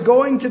likewise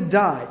going to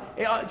die.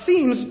 It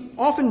seems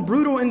often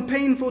brutal and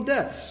painful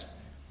deaths.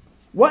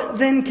 What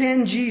then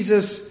can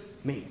Jesus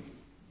mean?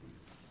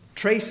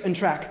 Trace and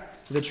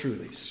track the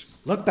trulies.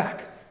 Look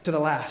back to the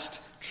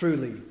last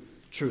truly,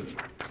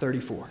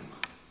 34.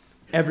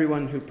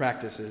 Everyone who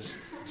practices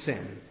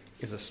sin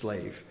is a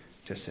slave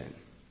to sin.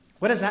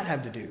 What does that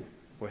have to do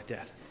with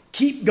death?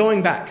 Keep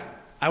going back.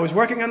 I was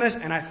working on this,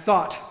 and I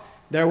thought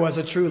there was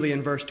a truly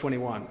in verse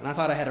 21. And I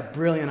thought I had a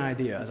brilliant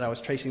idea as I was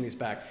tracing these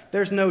back.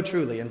 There's no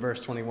truly in verse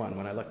 21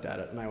 when I looked at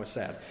it, and I was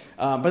sad.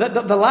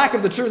 But the lack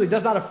of the truly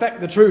does not affect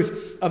the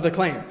truth of the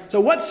claim.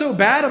 So what's so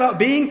bad about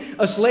being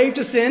a slave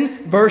to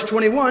sin? Verse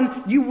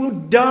 21, you will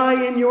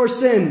die in your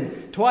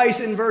sin. Twice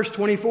in verse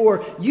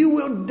 24, you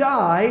will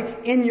die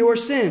in your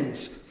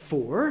sins.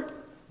 For,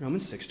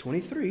 Romans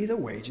 6:23, the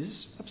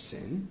wages of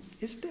sin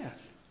is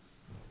death.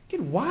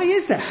 Again, why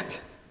is that?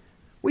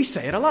 We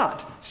say it a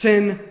lot.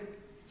 Sin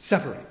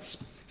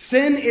separates.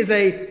 Sin is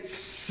a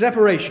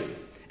separation.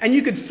 And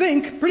you could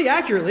think, pretty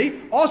accurately,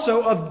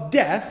 also of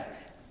death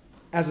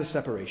as a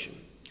separation.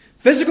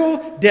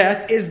 Physical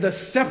death is the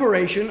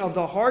separation of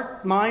the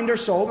heart, mind, or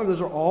soul. Remember,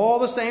 those are all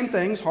the same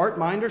things. Heart,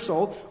 mind, or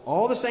soul,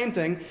 all the same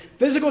thing.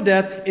 Physical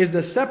death is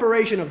the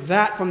separation of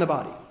that from the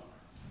body.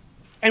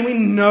 And we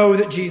know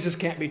that Jesus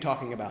can't be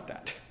talking about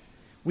that.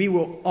 We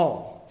will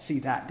all see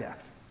that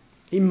death.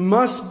 He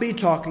must be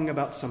talking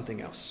about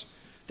something else.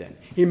 Then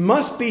he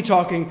must be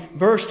talking,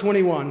 verse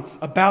 21,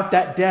 about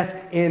that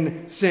death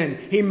in sin.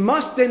 He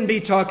must then be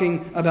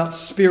talking about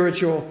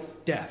spiritual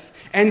death.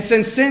 And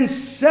since sin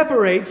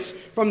separates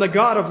from the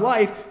God of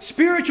life,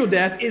 spiritual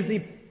death is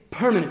the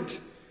permanent,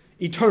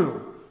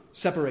 eternal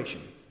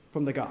separation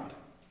from the God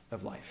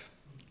of life.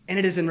 And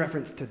it is in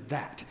reference to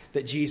that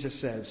Jesus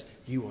says,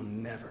 you will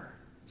never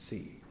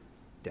see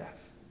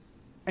death.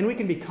 And we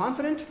can be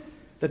confident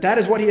that that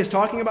is what he is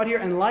talking about here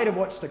in light of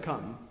what's to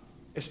come,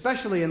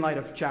 especially in light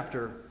of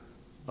chapter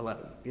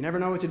 11. You never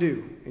know what to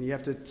do, and you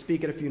have to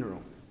speak at a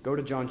funeral. Go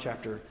to John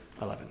chapter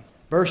 11.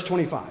 Verse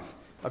 25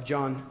 of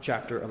John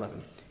chapter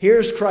 11.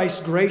 Here's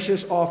Christ's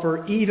gracious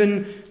offer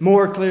even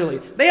more clearly.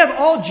 They have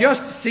all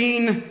just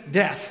seen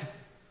death.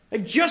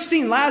 They've just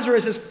seen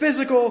Lazarus'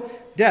 physical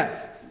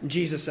death. And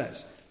Jesus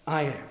says,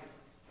 I am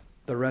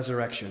the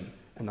resurrection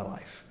and the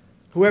life.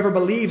 Whoever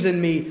believes in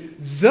me,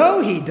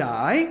 though he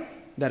die,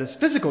 that is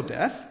physical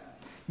death,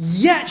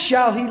 yet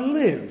shall he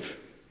live.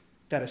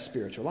 That is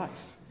spiritual life.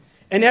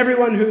 And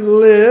everyone who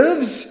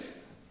lives,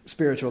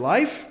 spiritual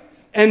life,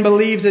 and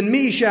believes in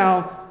me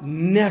shall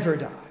never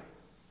die.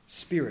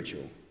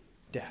 Spiritual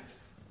death.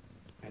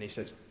 And he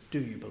says, do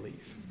you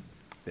believe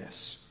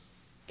this?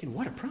 Again,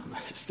 what a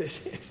promise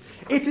this is.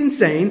 It's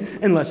insane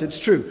unless it's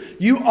true.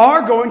 You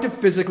are going to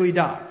physically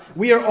die.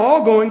 We are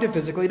all going to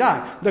physically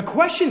die. The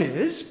question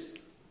is,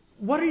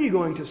 what are you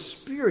going to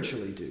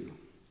spiritually do?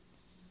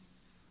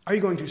 Are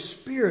you going to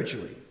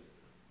spiritually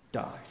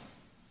die?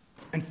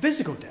 And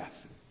physical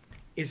death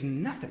is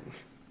nothing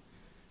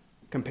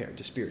compared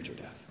to spiritual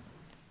death.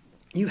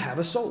 You have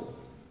a soul.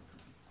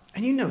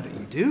 And you know that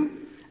you do.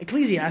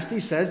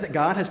 Ecclesiastes says that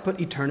God has put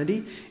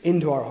eternity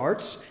into our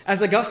hearts.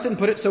 As Augustine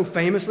put it so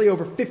famously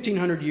over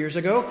 1,500 years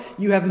ago,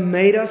 you have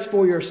made us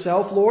for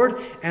yourself,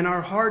 Lord, and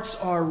our hearts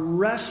are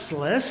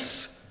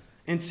restless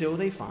until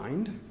they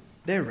find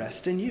their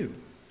rest in you.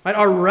 Right?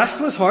 Our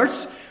restless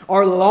hearts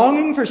are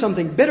longing for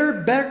something bigger,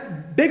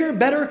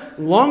 better,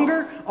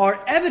 longer, are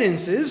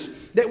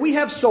evidences that we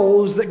have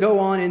souls that go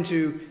on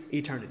into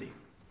eternity.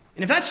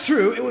 And if that's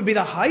true, it would be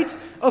the height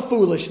of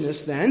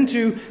foolishness then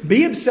to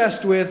be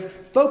obsessed with,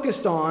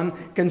 focused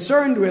on,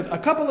 concerned with a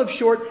couple of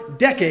short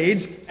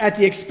decades at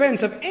the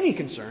expense of any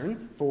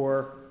concern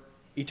for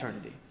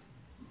eternity.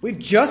 We've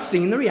just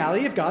seen the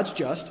reality of God's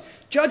just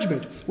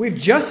judgment. We've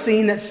just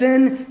seen that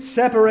sin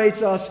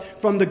separates us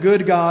from the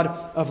good God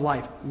of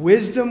life.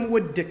 Wisdom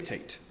would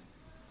dictate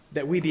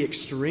that we be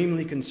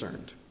extremely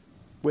concerned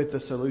with the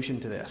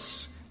solution to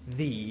this,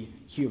 the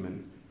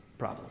human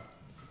problem.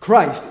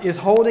 Christ is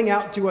holding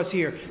out to us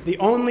here the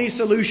only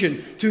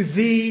solution to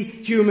the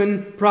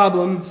human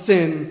problem,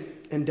 sin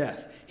and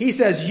death. He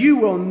says, you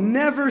will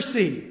never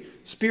see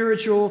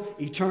spiritual,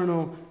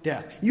 eternal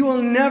death. You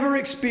will never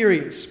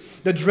experience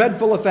the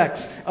dreadful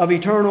effects of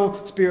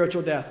eternal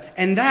spiritual death.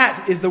 And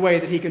that is the way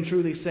that he can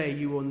truly say,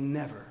 you will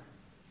never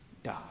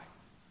die.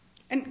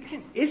 And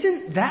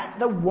isn't that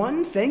the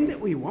one thing that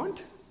we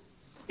want?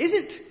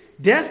 Isn't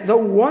death the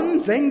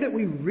one thing that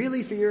we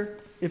really fear,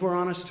 if we're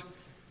honest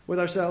with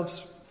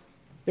ourselves?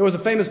 There was a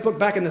famous book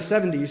back in the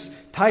 70s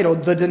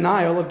titled The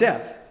Denial of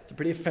Death. It's a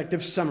pretty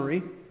effective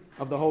summary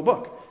of the whole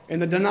book.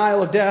 In The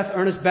Denial of Death,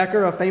 Ernest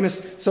Becker, a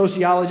famous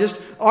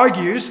sociologist,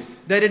 argues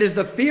that it is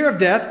the fear of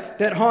death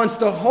that haunts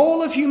the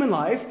whole of human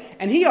life,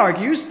 and he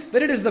argues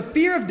that it is the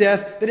fear of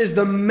death that is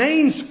the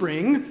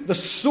mainspring, the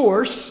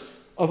source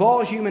of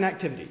all human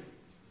activity.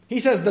 He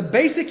says the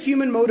basic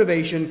human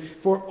motivation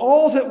for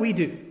all that we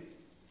do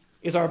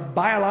is our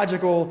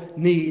biological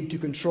need to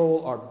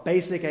control our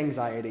basic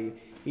anxiety.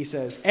 He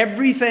says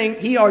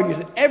he argues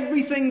that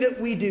everything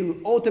that we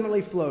do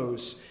ultimately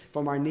flows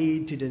from our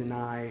need to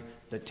deny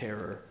the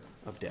terror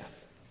of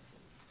death.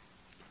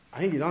 I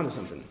think he's onto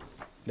something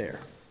there.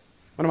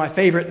 One of my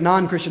favorite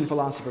non-Christian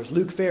philosophers,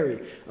 Luke Ferry,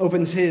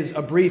 opens his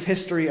A Brief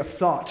History of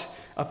Thought,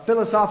 a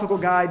philosophical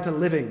guide to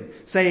living,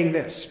 saying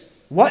this: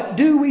 what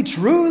do we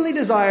truly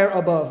desire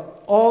above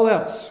all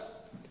else?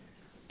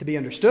 To be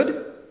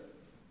understood,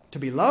 to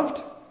be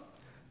loved,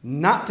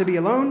 not to be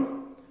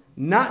alone,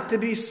 not to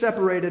be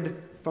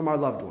separated from our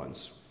loved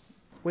ones.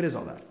 What is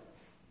all that?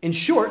 In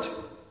short,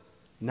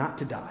 not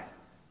to die,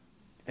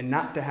 and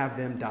not to have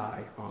them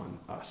die on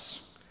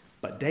us.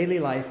 But daily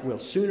life will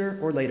sooner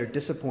or later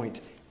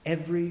disappoint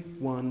every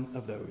one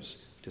of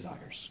those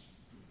desires.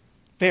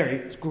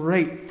 Ferry,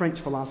 great French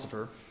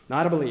philosopher,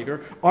 not a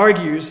believer,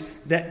 argues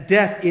that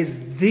death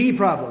is the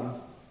problem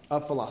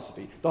of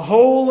philosophy. The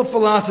whole of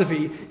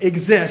philosophy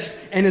exists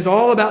and is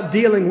all about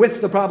dealing with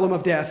the problem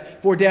of death,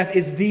 for death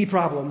is the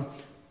problem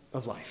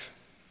of life.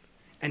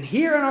 And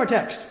here in our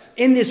text,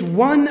 in this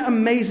one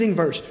amazing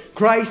verse,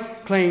 Christ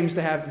claims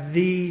to have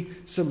the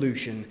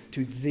solution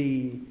to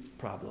the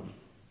problem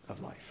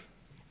of life.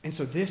 And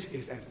so this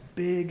is as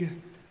big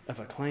of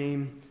a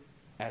claim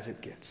as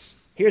it gets.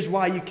 Here's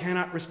why you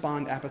cannot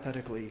respond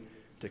apathetically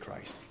to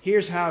Christ.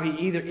 Here's how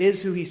he either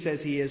is who he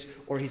says he is,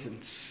 or he's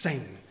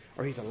insane,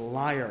 or he's a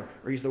liar,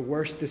 or he's the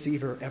worst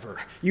deceiver ever.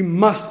 You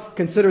must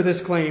consider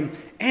this claim,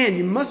 and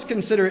you must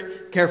consider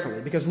it carefully,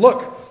 because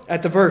look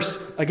at the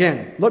verse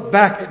again. Look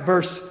back at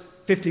verse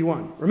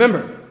 51.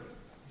 Remember,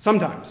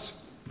 sometimes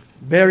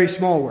very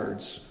small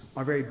words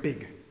are very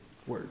big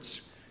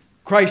words.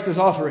 Christ is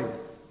offering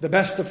the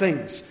best of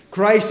things.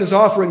 Christ is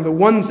offering the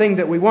one thing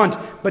that we want,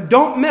 but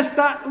don't miss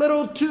that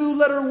little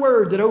 2-letter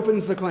word that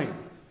opens the claim.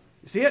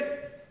 You see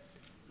it?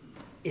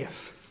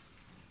 If.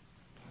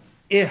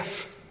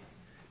 If.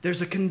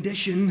 There's a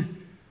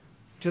condition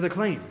to the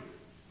claim.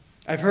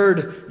 I've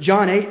heard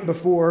John 8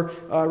 before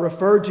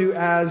referred to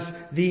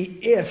as the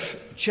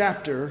if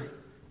chapter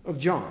of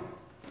John.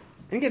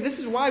 And again, this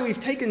is why we've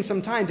taken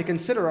some time to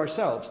consider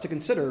ourselves, to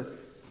consider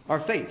our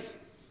faith.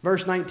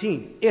 Verse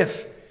 19,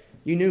 if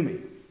you knew me.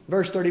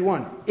 Verse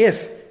 31,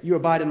 if you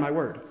abide in my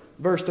word.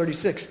 Verse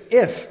 36,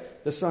 if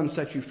the Son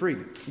sets you free.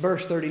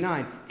 Verse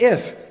 39,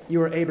 if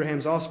you are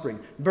Abraham's offspring.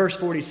 Verse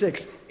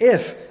 46,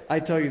 if I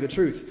tell you the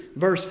truth.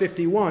 Verse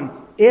 51,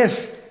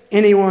 if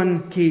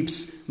anyone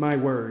keeps my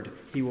word,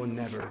 he will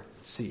never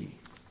see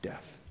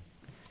death.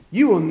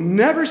 You will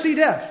never see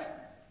death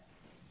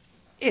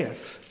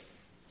if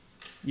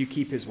you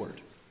keep his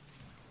word.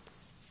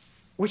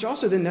 which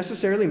also then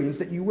necessarily means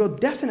that you will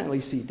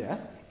definitely see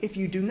death if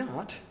you do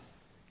not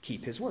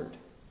keep his word.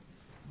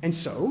 And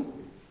so,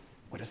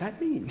 what does that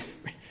mean?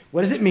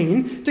 What does it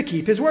mean to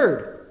keep his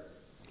word?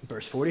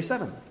 Verse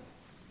 47.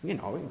 You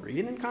know, read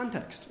it in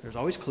context. There's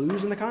always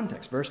clues in the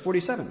context. Verse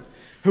 47.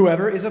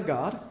 Whoever is of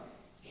God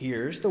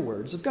hears the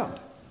words of God.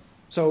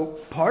 So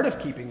part of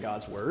keeping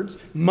God's words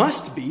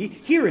must be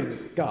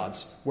hearing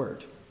God's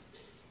word.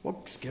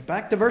 Well, skip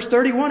back to verse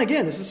 31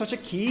 again. This is such a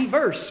key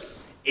verse.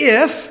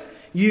 If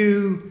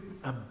you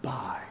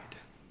abide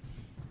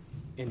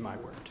in my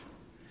word.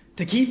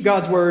 To keep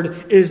God's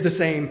word is the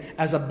same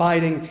as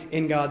abiding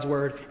in God's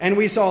word. And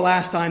we saw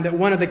last time that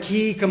one of the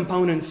key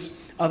components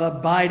of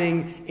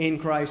abiding in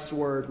Christ's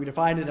word, we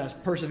defined it as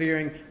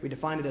persevering, we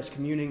defined it as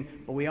communing,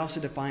 but we also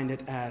defined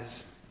it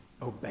as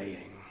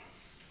obeying.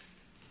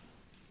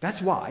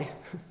 That's why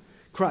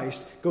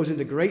Christ goes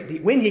into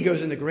when he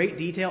goes into great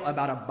detail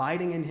about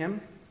abiding in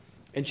him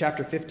in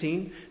chapter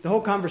 15, the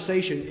whole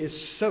conversation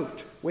is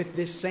soaked with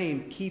this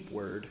same keep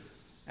word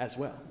as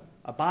well.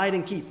 Abide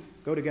and keep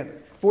go together.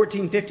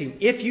 14:15.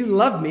 If you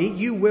love me,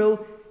 you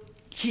will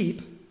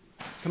keep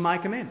my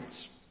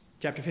commandments.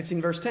 Chapter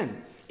 15, verse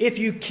 10. If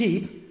you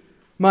keep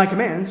my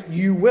commands,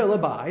 you will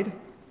abide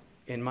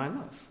in my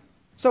love.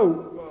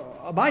 So,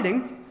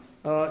 abiding,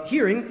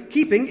 hearing,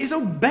 keeping is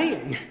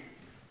obeying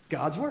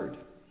God's word.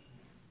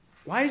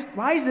 Why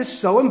is this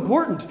so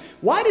important?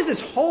 Why does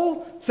this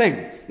whole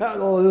thing,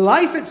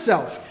 life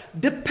itself,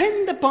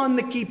 depend upon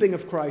the keeping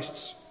of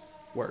Christ's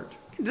word?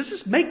 Does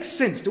this make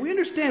sense? Do we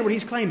understand what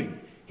he's claiming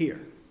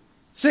here?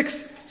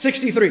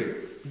 6:63.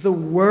 The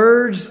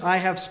words I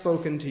have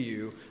spoken to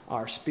you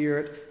are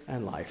spirit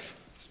and life.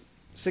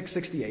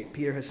 6:68.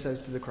 Peter has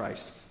said to the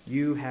Christ,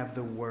 you have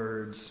the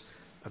words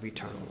of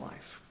eternal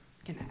life.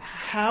 Again,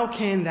 how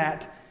can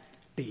that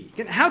be?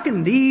 How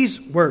can these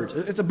words,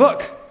 it's a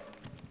book,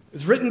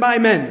 it's written by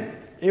men.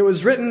 It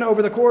was written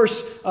over the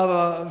course of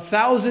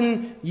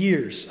 1,000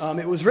 years.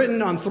 It was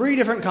written on 3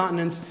 different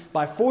continents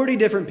by 40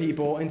 different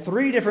people in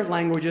 3 different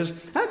languages.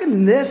 How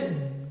can this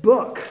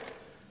book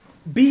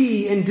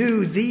be and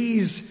do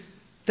these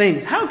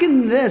things? How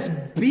can this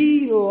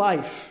be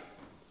life,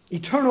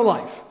 eternal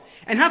life?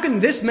 And how can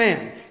this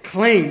man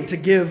claim to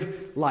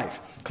give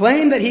life?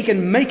 Claim that he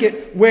can make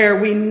it where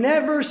we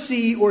never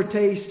see or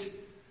taste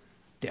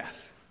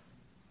death.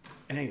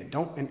 And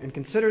again,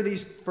 consider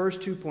these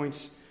first 2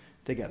 points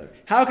together.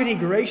 How can he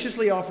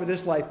graciously offer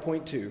this life,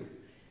 point 2,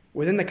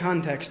 within the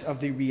context of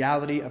the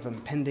reality of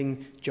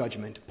impending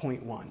judgment,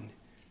 point 1,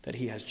 that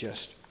he has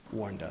just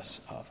warned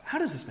us of? How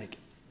does this make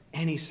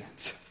any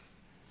sense?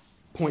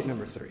 Point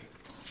number 3.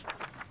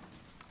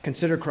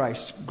 Consider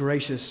Christ's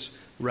gracious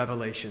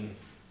revelation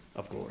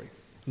of glory.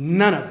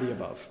 None of the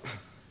above.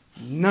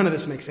 None of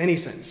this makes any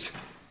sense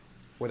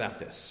without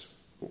this.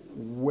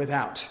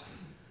 Without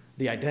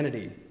the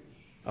identity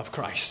of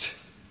Christ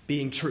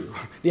being true.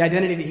 The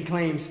identity that he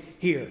claims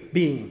here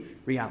being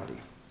reality.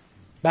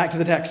 Back to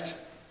the text.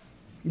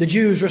 The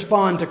Jews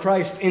respond to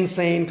Christ's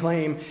insane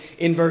claim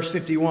in verse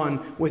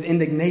 51 with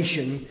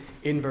indignation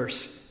in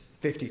verse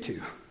 52.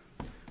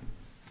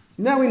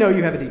 Now we know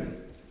you have a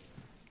demon.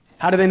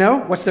 How do they know?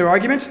 What's their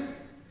argument?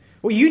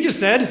 Well, you just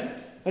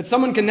said that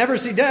someone can never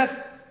see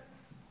death,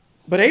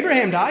 but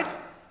Abraham died.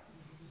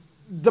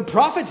 The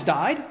prophets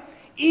died.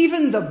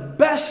 Even the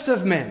best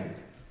of men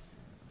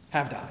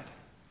have died.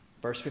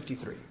 Verse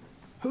 53.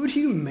 Who do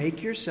you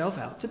make yourself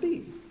out to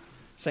be?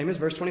 Same as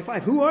verse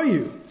 25. Who are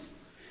you?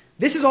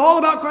 This is all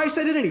about Christ's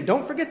identity.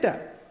 Don't forget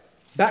that.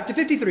 Back to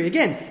 53.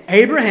 Again,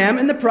 Abraham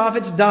and the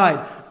prophets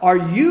died. Are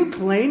you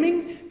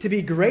claiming to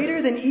be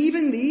greater than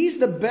even these,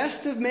 the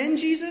best of men,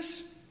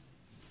 Jesus?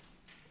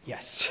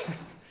 Yes.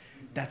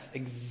 That's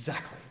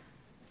exactly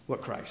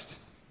what Christ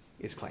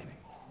is claiming.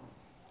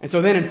 And so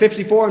then in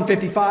 54 and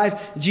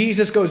 55,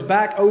 Jesus goes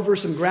back over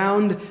some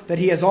ground that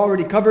he has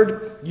already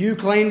covered. You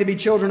claim to be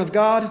children of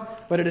God,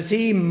 but it is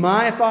he,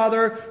 my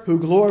Father, who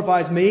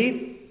glorifies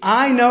me.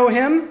 I know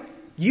him.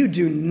 You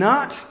do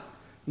not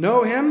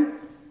know him.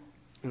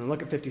 And then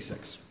look at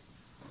 56.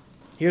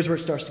 Here's where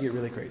it starts to get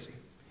really crazy.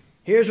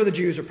 Here's where the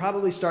Jews are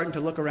probably starting to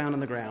look around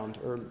on the ground,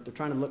 or they're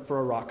trying to look for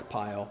a rock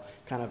pile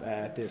kind of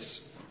at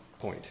this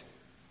point.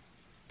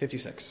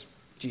 56.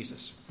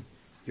 Jesus.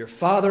 Your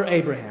father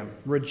Abraham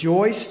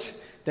rejoiced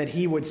that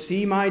he would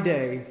see my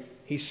day.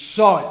 He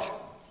saw it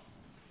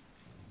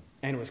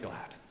and was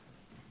glad.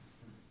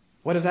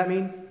 What does that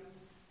mean?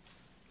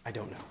 I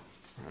don't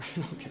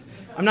know. Okay.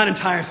 I'm not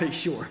entirely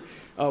sure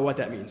what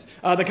that means.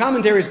 The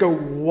commentaries go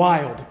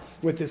wild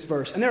with this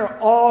verse, and there are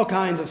all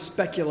kinds of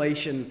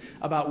speculation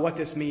about what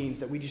this means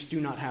that we just do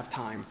not have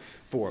time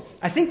for.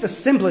 I think the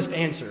simplest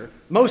answer,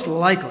 most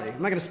likely,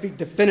 I'm not going to speak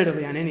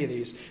definitively on any of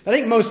these, but I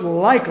think most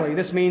likely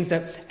this means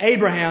that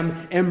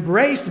Abraham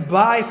embraced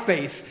by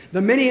faith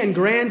the many and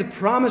grand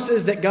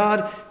promises that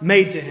God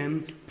made to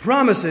him,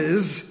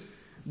 promises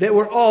that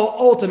were all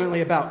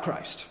ultimately about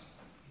Christ.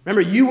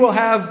 Remember, you will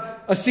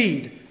have a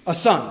seed, a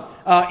son.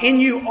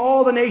 In you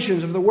all the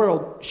nations of the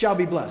world shall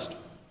be blessed.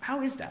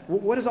 How is that?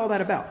 What is all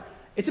that about?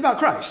 It's about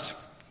Christ.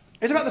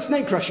 It's about the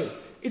snake crusher.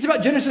 It's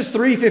about Genesis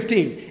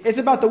 3:15. It's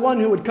about the one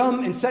who would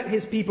come and set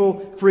his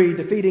people free,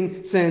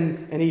 defeating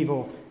sin and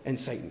evil and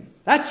Satan.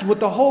 That's what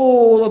the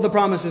whole of the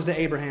promises to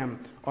Abraham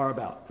are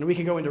about. And we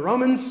can go into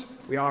Romans,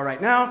 we are right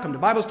now, come to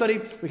Bible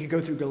study, we could go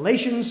through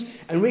Galatians,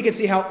 and we can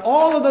see how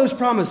all of those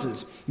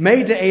promises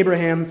made to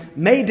Abraham,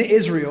 made to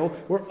Israel,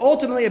 were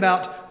ultimately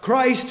about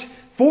Christ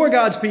for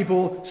God's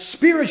people,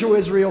 spiritual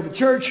Israel, the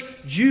church,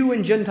 Jew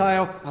and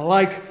Gentile,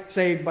 alike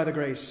saved by the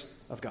grace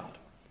of God.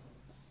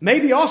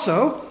 Maybe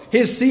also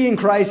his seeing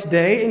Christ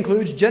day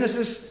includes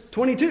Genesis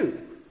 22.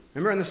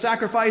 Remember, in the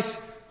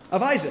sacrifice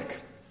of Isaac,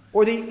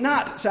 or the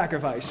not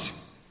sacrifice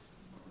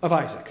of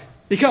Isaac,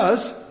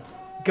 because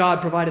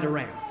God provided a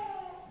ram.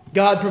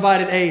 God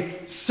provided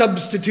a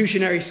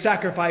substitutionary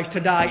sacrifice to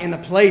die in the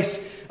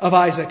place of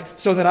Isaac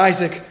so that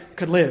Isaac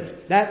could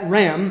live. That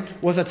ram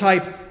was a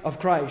type of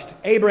Christ.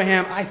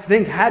 Abraham, I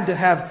think, had to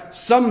have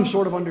some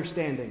sort of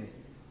understanding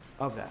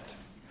of that.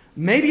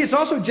 Maybe it's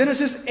also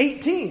Genesis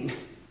 18,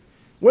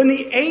 when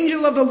the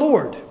angel of the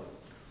Lord,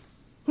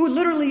 who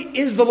literally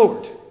is the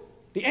Lord,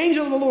 the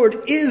angel of the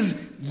Lord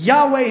is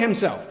Yahweh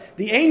himself.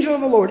 The angel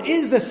of the Lord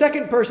is the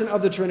second person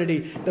of the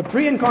Trinity, the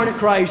pre-incarnate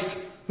Christ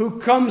who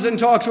comes and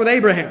talks with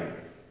Abraham.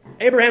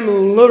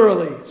 Abraham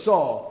literally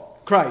saw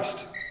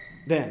Christ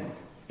then,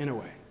 in a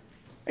way.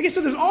 Okay,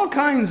 so there's all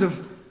kinds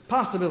of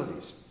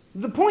possibilities.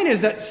 The point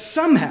is that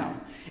somehow,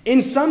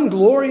 in some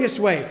glorious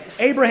way,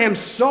 Abraham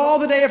saw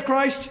the day of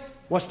Christ.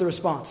 What's the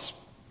response?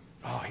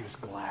 Oh, he was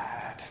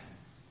glad.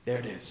 There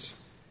it is.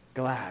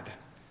 Glad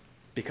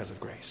because of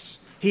grace.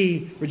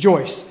 He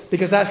rejoiced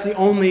because that's the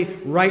only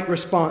right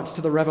response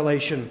to the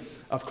revelation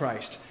of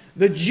Christ.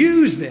 The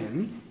Jews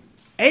then,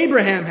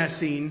 Abraham has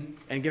seen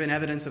and given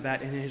evidence of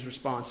that in his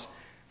response.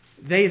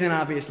 They then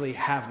obviously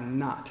have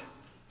not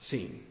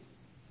seen,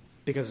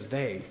 because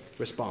they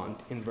respond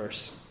in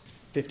verse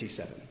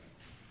 57.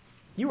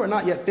 You are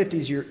not yet 50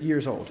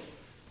 years old.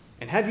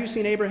 And have you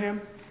seen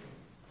Abraham?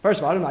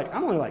 First of all,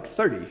 I'm only like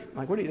 30.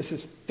 This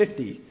is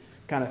 50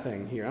 kind of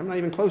thing here. I'm not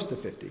even close to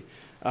 50.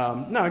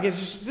 No, again,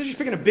 they're just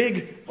picking a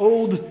big,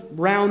 old,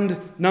 round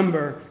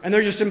number, and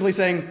they're just simply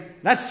saying,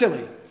 that's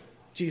silly,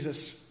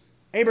 Jesus.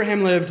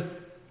 Abraham lived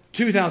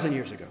 2,000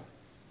 years ago.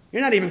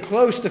 You're not even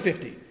close to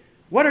 50.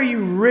 What are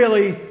you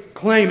really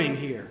claiming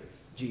here,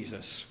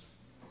 Jesus?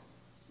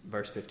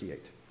 Verse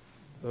 58.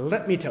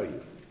 Let me tell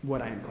you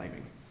what I am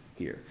claiming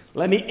here.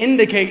 Let me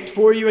indicate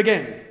for you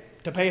again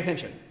to pay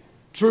attention.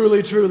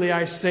 Truly, truly,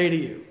 I say to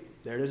you.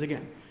 There it is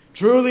again.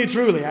 Truly,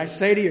 truly, I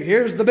say to you.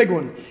 Here's the big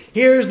one.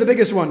 Here's the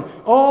biggest one.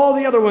 All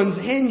the other ones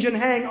hinge and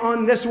hang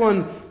on this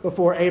one.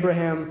 Before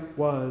Abraham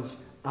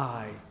was,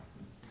 I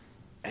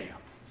am.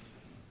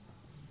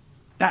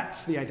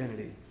 That's the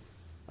identity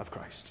of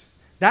Christ.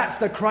 That's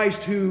the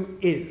Christ who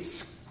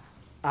is.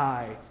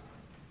 I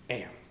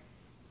am.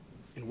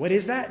 And what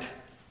is that?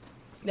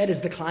 That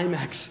is the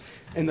climax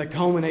and the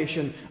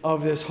culmination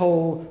of this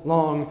whole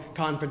long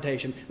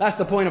confrontation. That's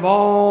the point of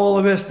all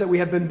of this that we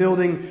have been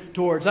building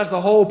towards. That's the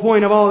whole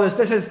point of all this.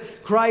 This is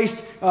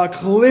Christ's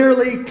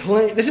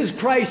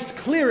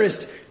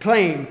clearest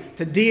claim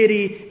to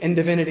deity and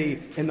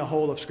divinity in the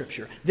whole of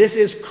Scripture. This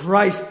is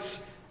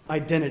Christ's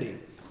identity.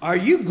 Are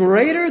you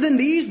greater than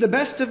these, the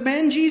best of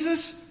men,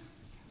 Jesus?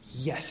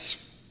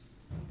 Yes,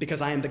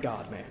 because I am the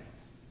God-man.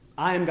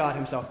 I am God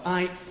himself.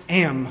 I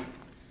am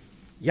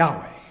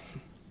Yahweh.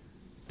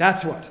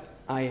 That's what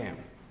I am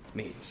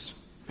means.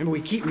 Remember,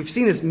 we've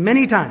seen this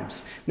many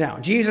times. Now,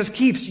 Jesus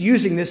keeps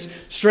using this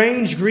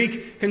strange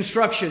Greek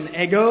construction,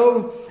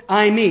 ego,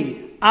 I,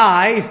 me.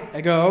 I,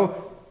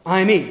 ego,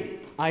 I, me.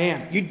 I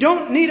am. You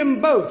don't need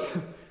them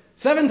both.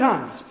 7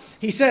 times.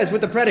 He says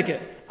with the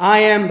predicate, I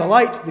am the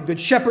light, the good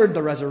shepherd,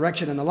 the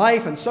resurrection and the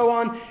life, and so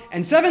on.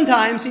 And 7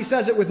 times he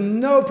says it with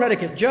no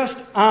predicate,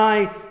 just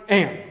I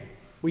am.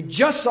 We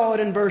just saw it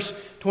in verse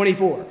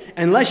 24.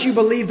 Unless you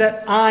believe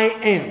that I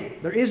am.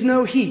 There is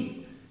no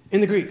he in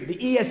the Greek. The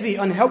ESV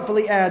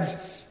unhelpfully adds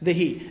the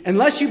he.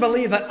 Unless you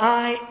believe that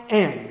I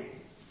am,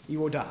 you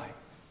will die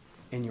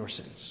in your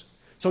sins.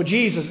 So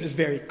Jesus is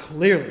very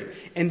clearly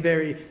and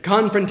very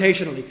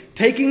confrontationally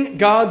taking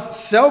God's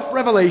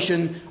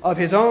self-revelation of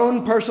his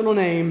own personal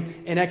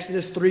name in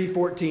Exodus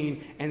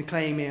 3:14 and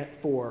claiming it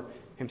for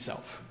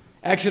himself.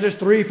 Exodus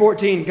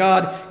 3:14,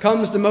 God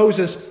comes to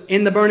Moses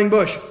in the burning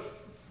bush.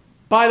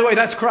 By the way,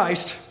 that's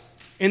Christ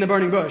in the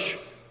burning bush.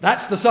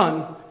 That's the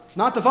Son. It's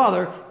not the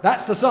Father.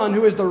 That's the Son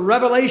who is the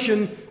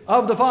revelation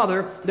of the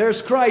Father.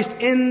 There's Christ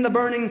in the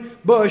burning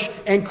bush.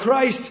 And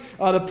Christ,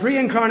 the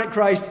pre-incarnate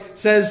Christ,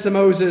 says to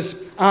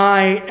Moses,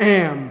 I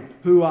am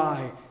who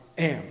I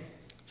am.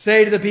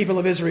 Say to the people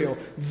of Israel,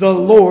 the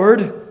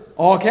Lord,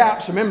 all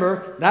caps,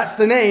 remember, that's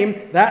the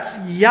name. That's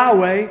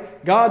Yahweh,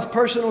 God's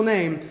personal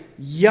name.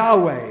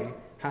 Yahweh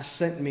has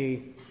sent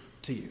me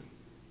to you.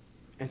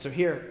 And so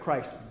here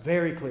Christ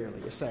very clearly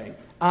is saying,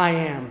 I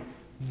am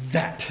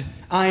that.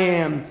 I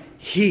am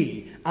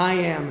He. I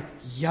am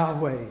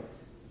Yahweh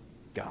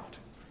God.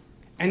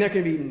 And there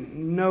can be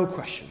no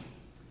question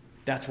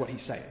that's what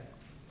he's saying.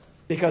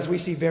 Because we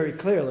see very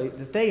clearly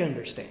that they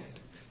understand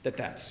that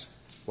that's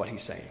what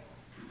he's saying.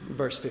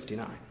 Verse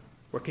 59.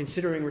 were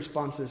considering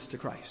responses to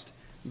Christ.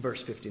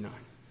 Verse 59.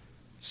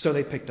 So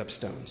they picked up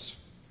stones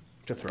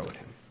to throw at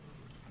him.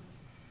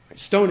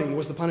 Stoning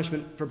was the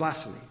punishment for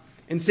blasphemy.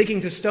 In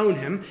seeking to stone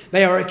him,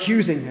 they are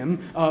accusing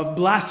him of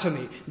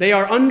blasphemy. They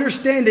are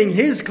understanding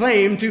his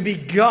claim to be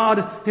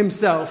God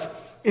himself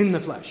in the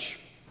flesh.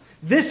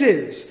 This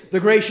is the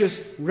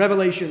gracious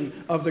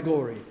revelation of the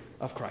glory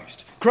of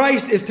Christ.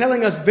 Christ is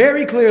telling us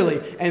very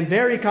clearly and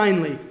very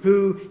kindly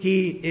who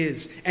he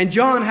is. And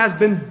John has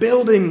been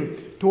building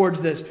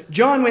towards this.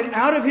 John went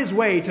out of his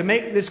way to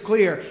make this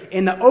clear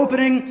in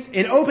opening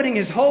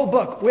his whole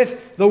book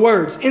with the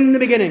words, "In the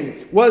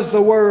beginning was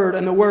the Word,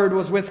 and the Word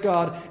was with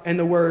God, and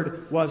the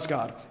Word was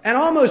God." And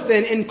almost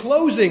then in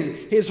closing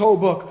his whole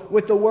book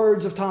with the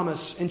words of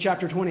Thomas in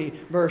chapter 20,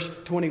 verse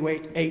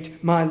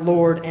 28, "My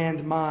Lord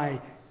and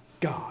my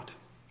God."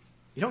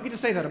 You don't get to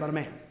say that about a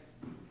man.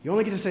 You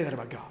only get to say that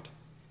about God.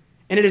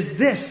 And it is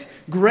this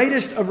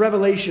greatest of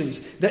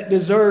revelations that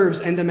deserves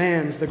and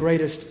demands the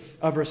greatest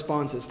of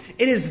responses.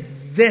 It is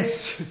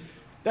this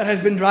that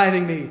has been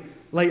driving me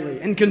lately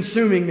and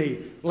consuming me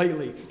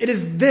lately. It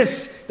is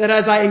this that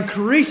as I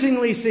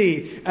increasingly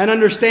see and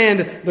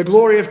understand the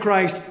glory of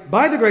Christ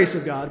by the grace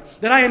of God,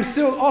 that I am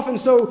still often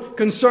so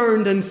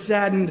concerned and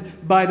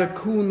saddened by the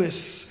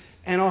coolness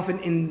and often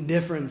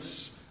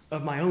indifference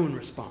of my own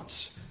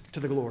response to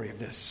the glory of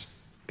this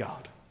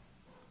God.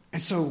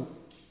 And so,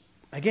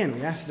 again,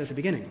 we asked it at the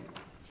beginning,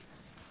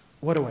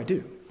 what do I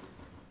do?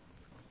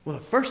 Well,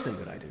 the first thing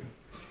that I do,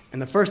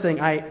 and the first thing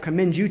I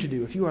commend you to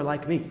do, if you are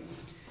like me,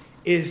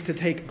 is to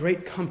take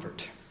great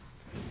comfort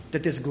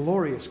that this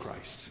glorious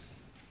Christ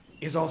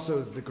is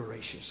also the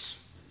gracious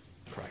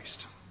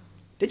Christ.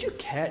 Did you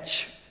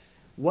catch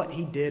what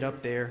he did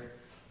up there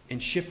in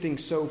shifting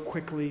so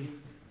quickly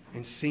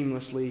and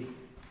seamlessly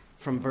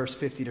from verse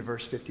 50 to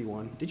verse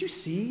 51? Did you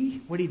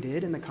see what he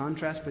did in the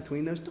contrast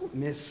between those? Don't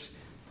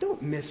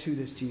miss who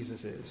this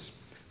Jesus is.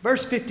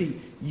 Verse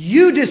 50,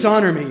 "You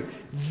dishonor me,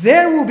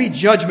 there will be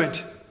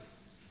judgment."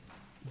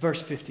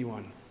 Verse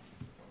 51,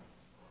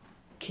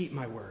 "Keep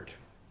my word,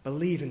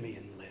 believe in me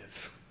and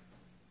live."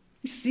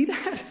 You see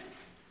that?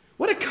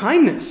 What a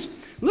kindness.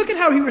 Look at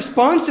how he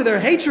responds to their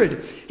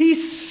hatred. He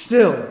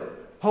still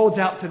holds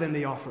out to them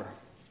the offer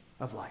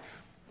of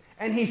life.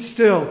 And he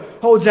still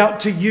holds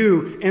out to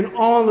you in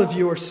all of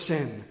your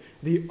sin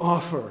the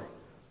offer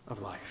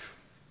of life.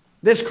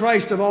 This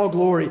Christ of all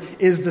glory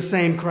is the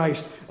same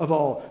Christ of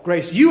all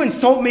grace. You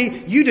insult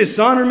me, you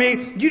dishonor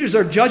me, you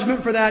deserve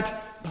judgment for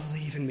that.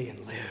 Believe in me and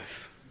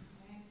live.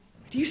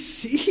 Do you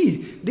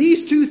see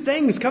these two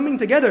things coming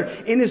together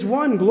in this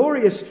one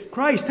glorious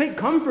Christ? Take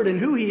comfort in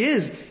who he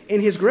is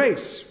in his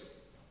grace.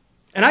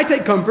 And I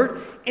take comfort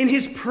in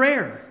his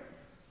prayer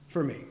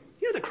for me.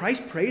 You know that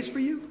Christ prays for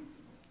you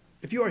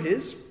if you are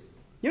his?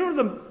 You know one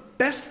of the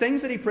best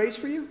things that he prays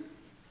for you?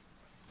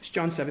 It's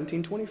John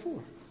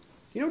 17:24.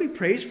 You know what he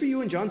prays for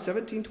you in John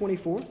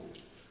 17:24?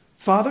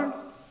 "Father,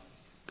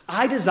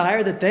 I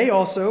desire that they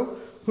also,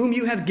 whom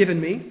you have given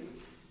me,"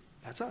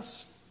 that's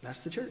us,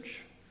 that's the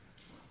church,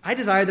 "I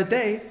desire that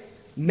they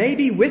may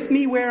be with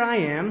me where I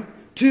am,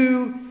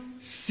 to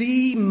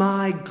see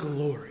my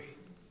glory."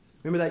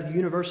 Remember that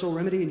universal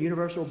remedy and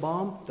universal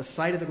balm, the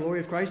sight of the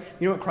glory of Christ?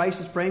 You know what Christ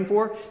is praying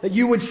for? That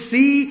you would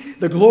see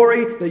the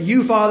glory that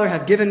you, Father,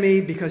 have given me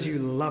because you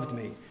loved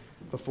me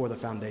before the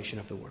foundation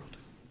of the world.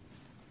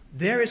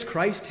 There is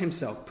Christ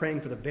himself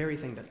praying for the very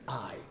thing that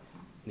I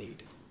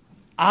need.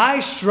 I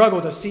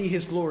struggle to see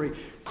his glory.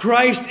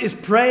 Christ is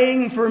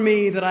praying for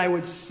me that I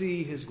would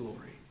see his glory.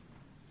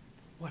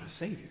 What a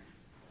Savior.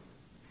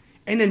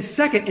 And then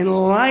second, in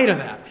light of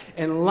that,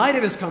 in light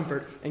of his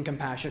comfort and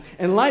compassion,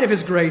 in light of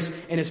his grace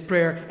and his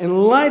prayer, in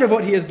light of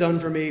what he has done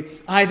for me,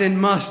 I then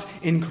must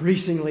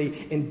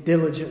increasingly and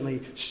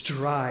diligently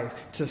strive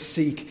to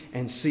seek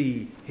and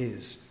see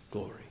his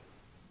glory.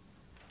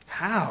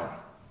 How?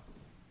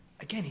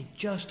 Again, he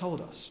just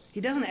told us.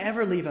 He doesn't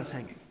ever leave us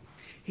hanging.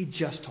 He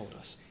just told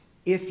us,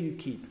 if you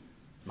keep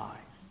my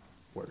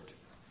word,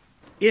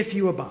 if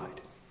you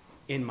abide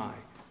in my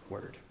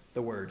word,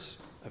 the words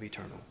of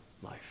eternal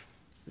life.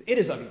 It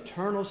is of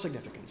eternal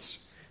significance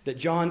that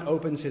John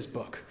opens his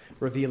book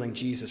revealing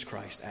Jesus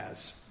Christ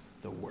as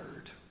the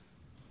Word.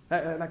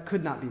 That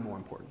could not be more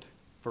important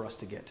for us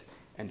to get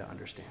and to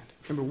understand.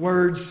 Remember,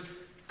 words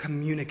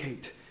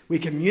communicate. We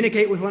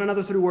communicate with one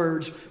another through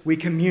words. We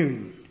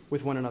commune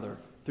with one another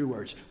through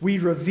words. We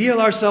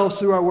reveal ourselves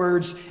through our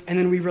words, and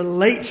then we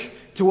relate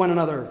to one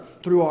another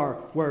through our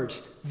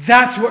words.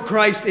 That's what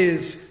Christ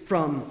is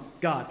from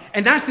God.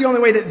 And that's the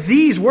only way that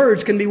these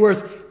words can be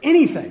worth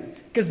anything.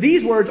 Because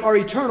these words are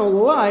eternal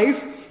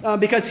life,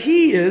 because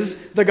he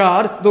is the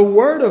God, the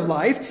Word of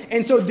life.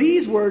 And so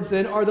these words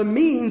then are the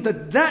means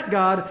that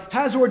God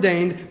has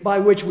ordained by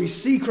which we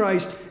see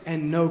Christ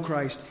and know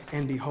Christ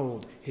and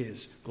behold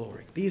his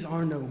glory. These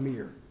are no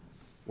mere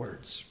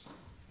words.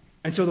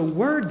 And so the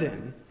Word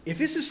then, if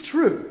this is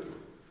true,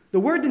 the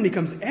Word then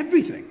becomes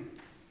everything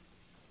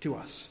to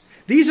us.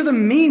 These are the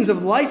means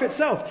of life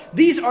itself.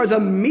 These are the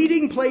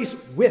meeting place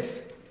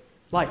with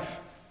life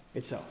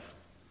itself.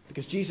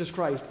 Because Jesus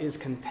Christ is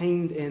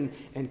contained in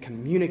and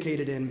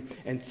communicated in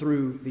and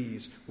through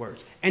these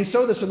words. And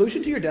so the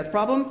solution to your death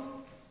problem,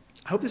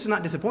 I hope this is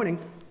not disappointing,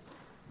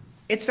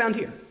 it's found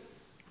here.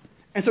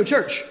 And so,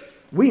 church,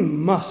 we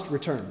must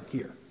return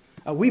here.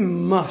 We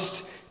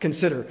must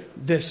consider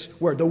this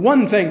word. The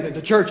one thing that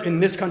the church in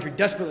this country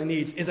desperately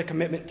needs is a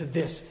commitment to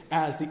this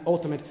as the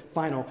ultimate,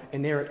 final,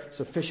 inerrant,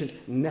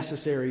 sufficient,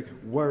 necessary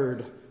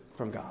word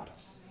from God.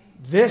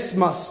 This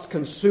must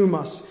consume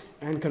us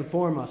and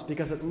conform us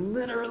because it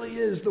literally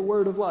is the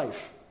word of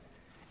life.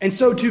 And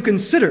so to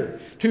consider,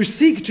 to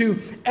seek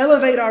to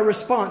elevate our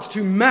response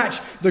to match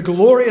the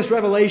glorious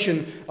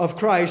revelation of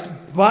Christ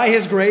by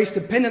his grace,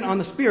 dependent on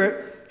the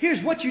Spirit,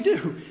 here's what you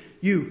do.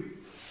 You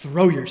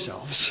throw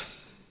yourselves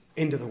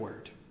into the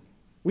word.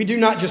 We do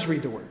not just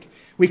read the word.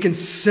 We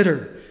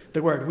consider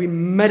the word. We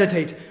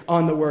meditate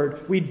on the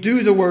word. We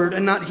do the word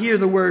and not hear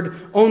the word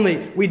only.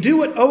 We do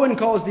what Owen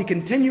calls the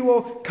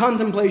continual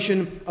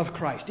contemplation of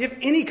Christ. Do you have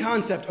any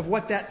concept of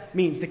what that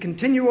means? The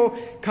continual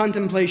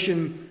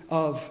contemplation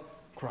of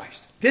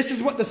Christ. This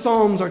is what the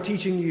Psalms are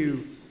teaching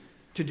you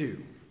to do.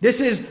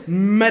 This is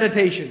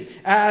meditation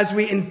as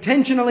we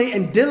intentionally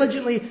and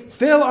diligently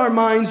fill our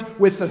minds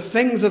with the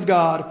things of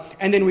God,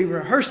 and then we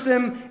rehearse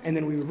them, and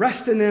then we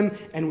rest in them,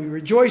 and we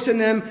rejoice in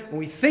them, and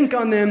we think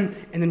on them,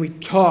 and then we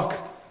talk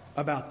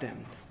about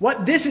them.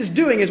 What this is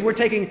doing is we're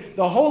taking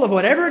the whole of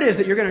whatever it is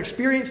that you're going to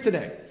experience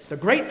today, the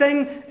great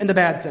thing and the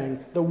bad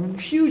thing, the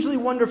hugely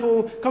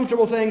wonderful,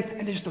 comfortable thing,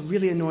 and just the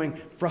really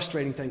annoying,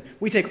 frustrating thing.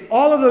 We take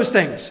all of those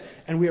things,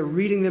 and we are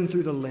reading them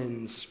through the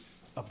lens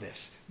of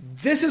this.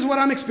 This is what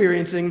I'm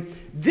experiencing.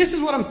 This is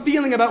what I'm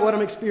feeling about what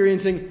I'm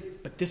experiencing.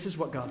 But this is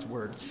what God's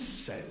word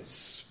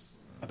says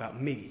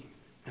about me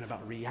and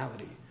about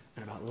reality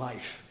and about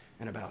life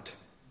and about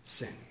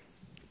sin.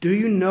 Do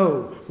you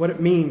know what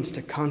it means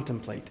to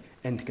contemplate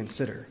and to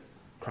consider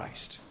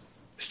Christ?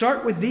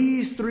 Start with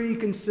these three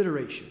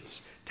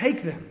considerations.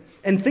 Take them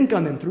and think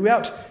on them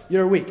throughout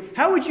your week.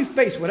 How would you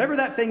face whatever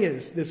that thing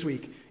is this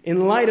week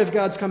in light of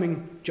God's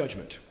coming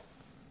judgment?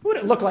 What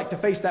would it look like to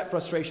face that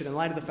frustration in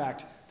light of the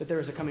fact that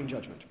there is a coming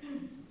judgment?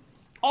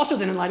 Also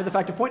then in light of the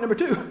fact of point number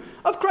 2,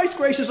 of Christ's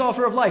gracious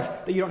offer of life,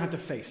 that you don't have to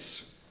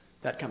face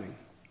that coming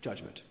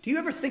judgment. Do you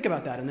ever think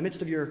about that in the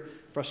midst of your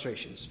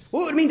frustrations?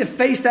 What would it mean to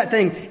face that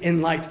thing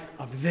in light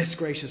of this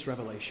gracious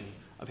revelation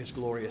of his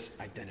glorious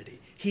identity?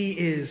 He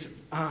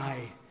is I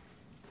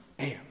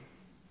am.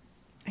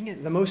 And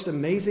yet the most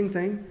amazing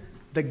thing,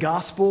 the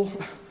gospel,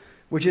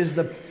 which is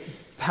the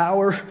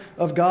power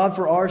of God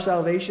for our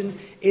salvation,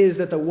 is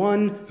that the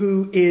one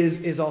who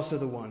is also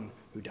the one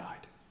who died.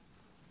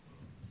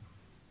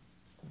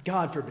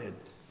 God forbid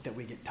that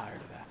we get tired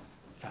of that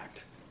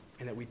fact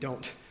and that we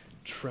don't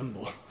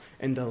tremble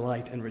and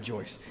delight and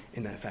rejoice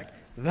in that fact.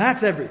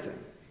 That's everything.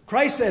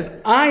 Christ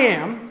says, I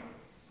am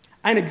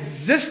an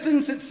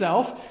existence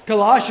itself.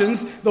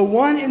 Colossians, the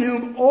one in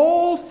whom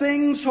all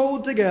things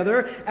hold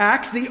together,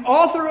 acts, the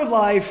author of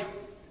life,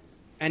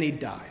 and he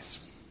dies.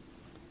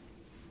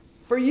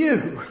 For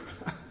you,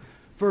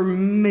 for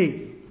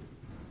me,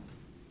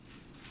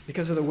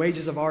 because of the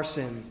wages of our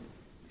sin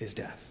is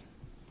death.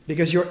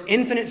 Because your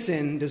infinite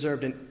sin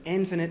deserved an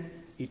infinite,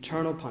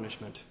 eternal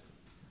punishment.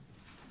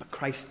 But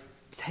Christ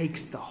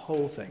takes the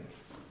whole thing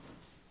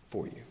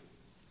for you.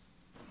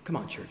 Come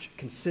on, church.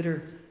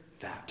 Consider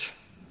that.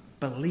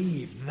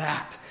 Believe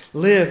that.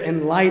 Live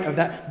in light of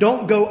that.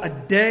 Don't go a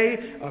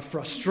day, a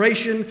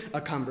frustration, a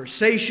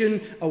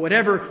conversation, or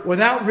whatever,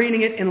 without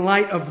reading it in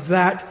light of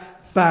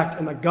that fact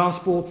and the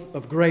gospel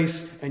of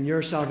grace and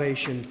your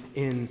salvation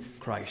in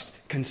Christ.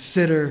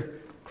 Consider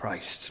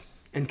Christ.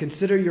 And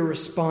consider your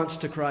response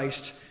to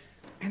Christ,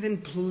 and then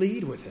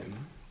plead with him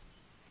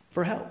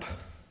for help.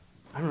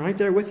 I'm right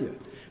there with you.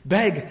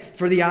 Beg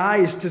for the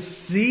eyes to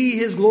see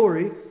his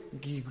glory.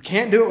 You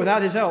can't do it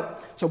without his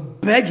help. So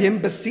beg him,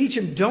 beseech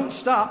him, don't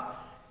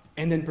stop,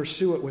 and then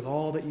pursue it with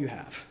all that you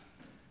have.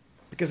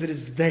 Because it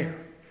is there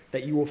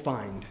that you will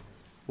find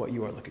what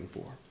you are looking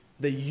for.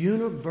 The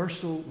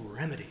universal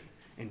remedy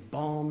and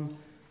balm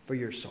for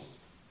your soul.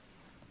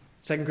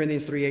 2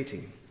 Corinthians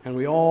 3:18. And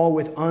we all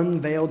with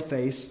unveiled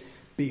face,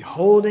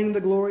 beholding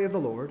the glory of the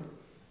Lord,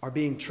 are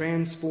being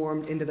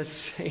transformed into the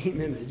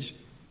same image.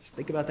 Just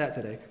think about that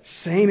today.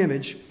 Same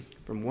image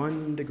from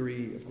one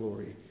degree of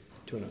glory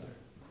to another.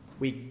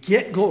 We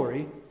get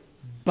glory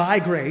by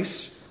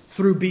grace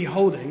through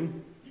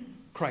beholding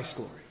Christ's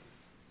glory.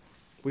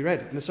 We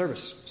read in the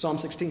service, Psalm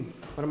 16,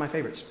 one of my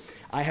favorites.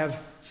 I have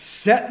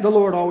set the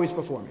Lord always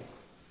before me.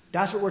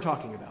 That's what we're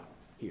talking about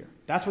here.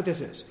 That's what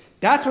this is.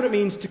 That's what it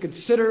means to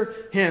consider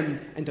him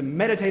and to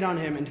meditate on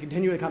him and to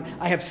continue to come.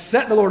 I have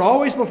set the Lord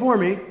always before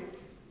me.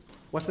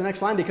 What's the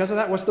next line? Because of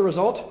that, what's the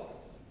result?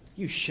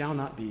 You shall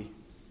not be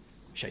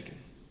shaken.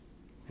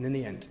 And in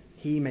the end,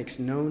 he makes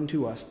known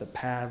to us the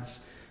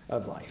paths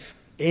of life.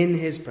 In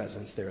his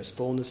presence there is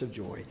fullness of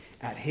joy.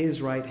 At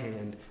his right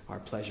hand are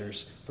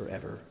pleasures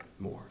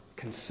forevermore.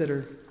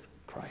 Consider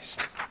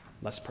Christ.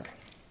 Let's pray.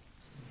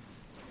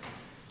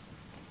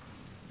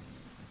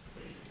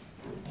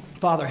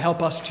 Father,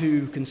 help us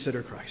to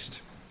consider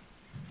Christ.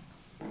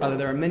 Father,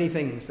 there are many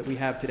things that we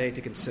have today to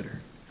consider.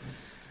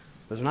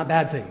 Those are not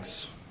bad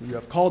things. You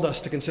have called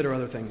us to consider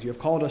other things. You have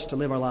called us to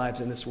live our lives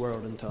in this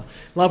world and to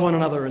love one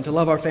another and to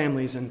love our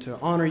families and to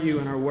honor you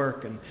in our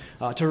work and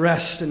to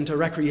rest and to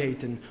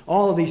recreate and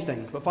all of these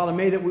things. But Father,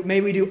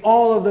 may we do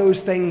all of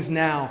those things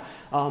now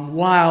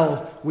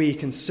while we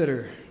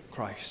consider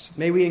Christ.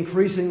 May we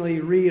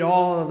increasingly read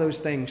all of those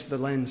things through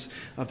the lens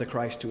of the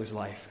Christ who is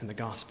life and the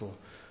gospel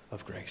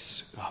of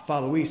grace.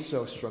 Father, we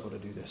so struggle to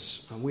do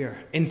this. We are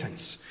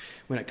infants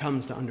when it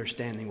comes to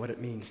understanding what it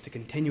means to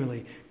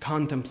continually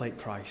contemplate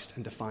Christ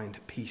and to find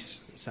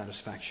peace and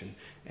satisfaction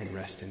and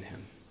rest in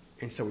him.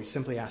 And so we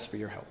simply ask for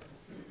your help.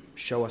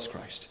 Show us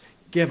Christ.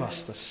 Give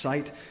us the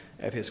sight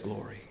of his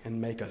glory and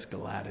make us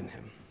glad in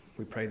him.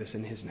 We pray this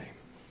in his name.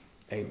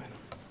 Amen.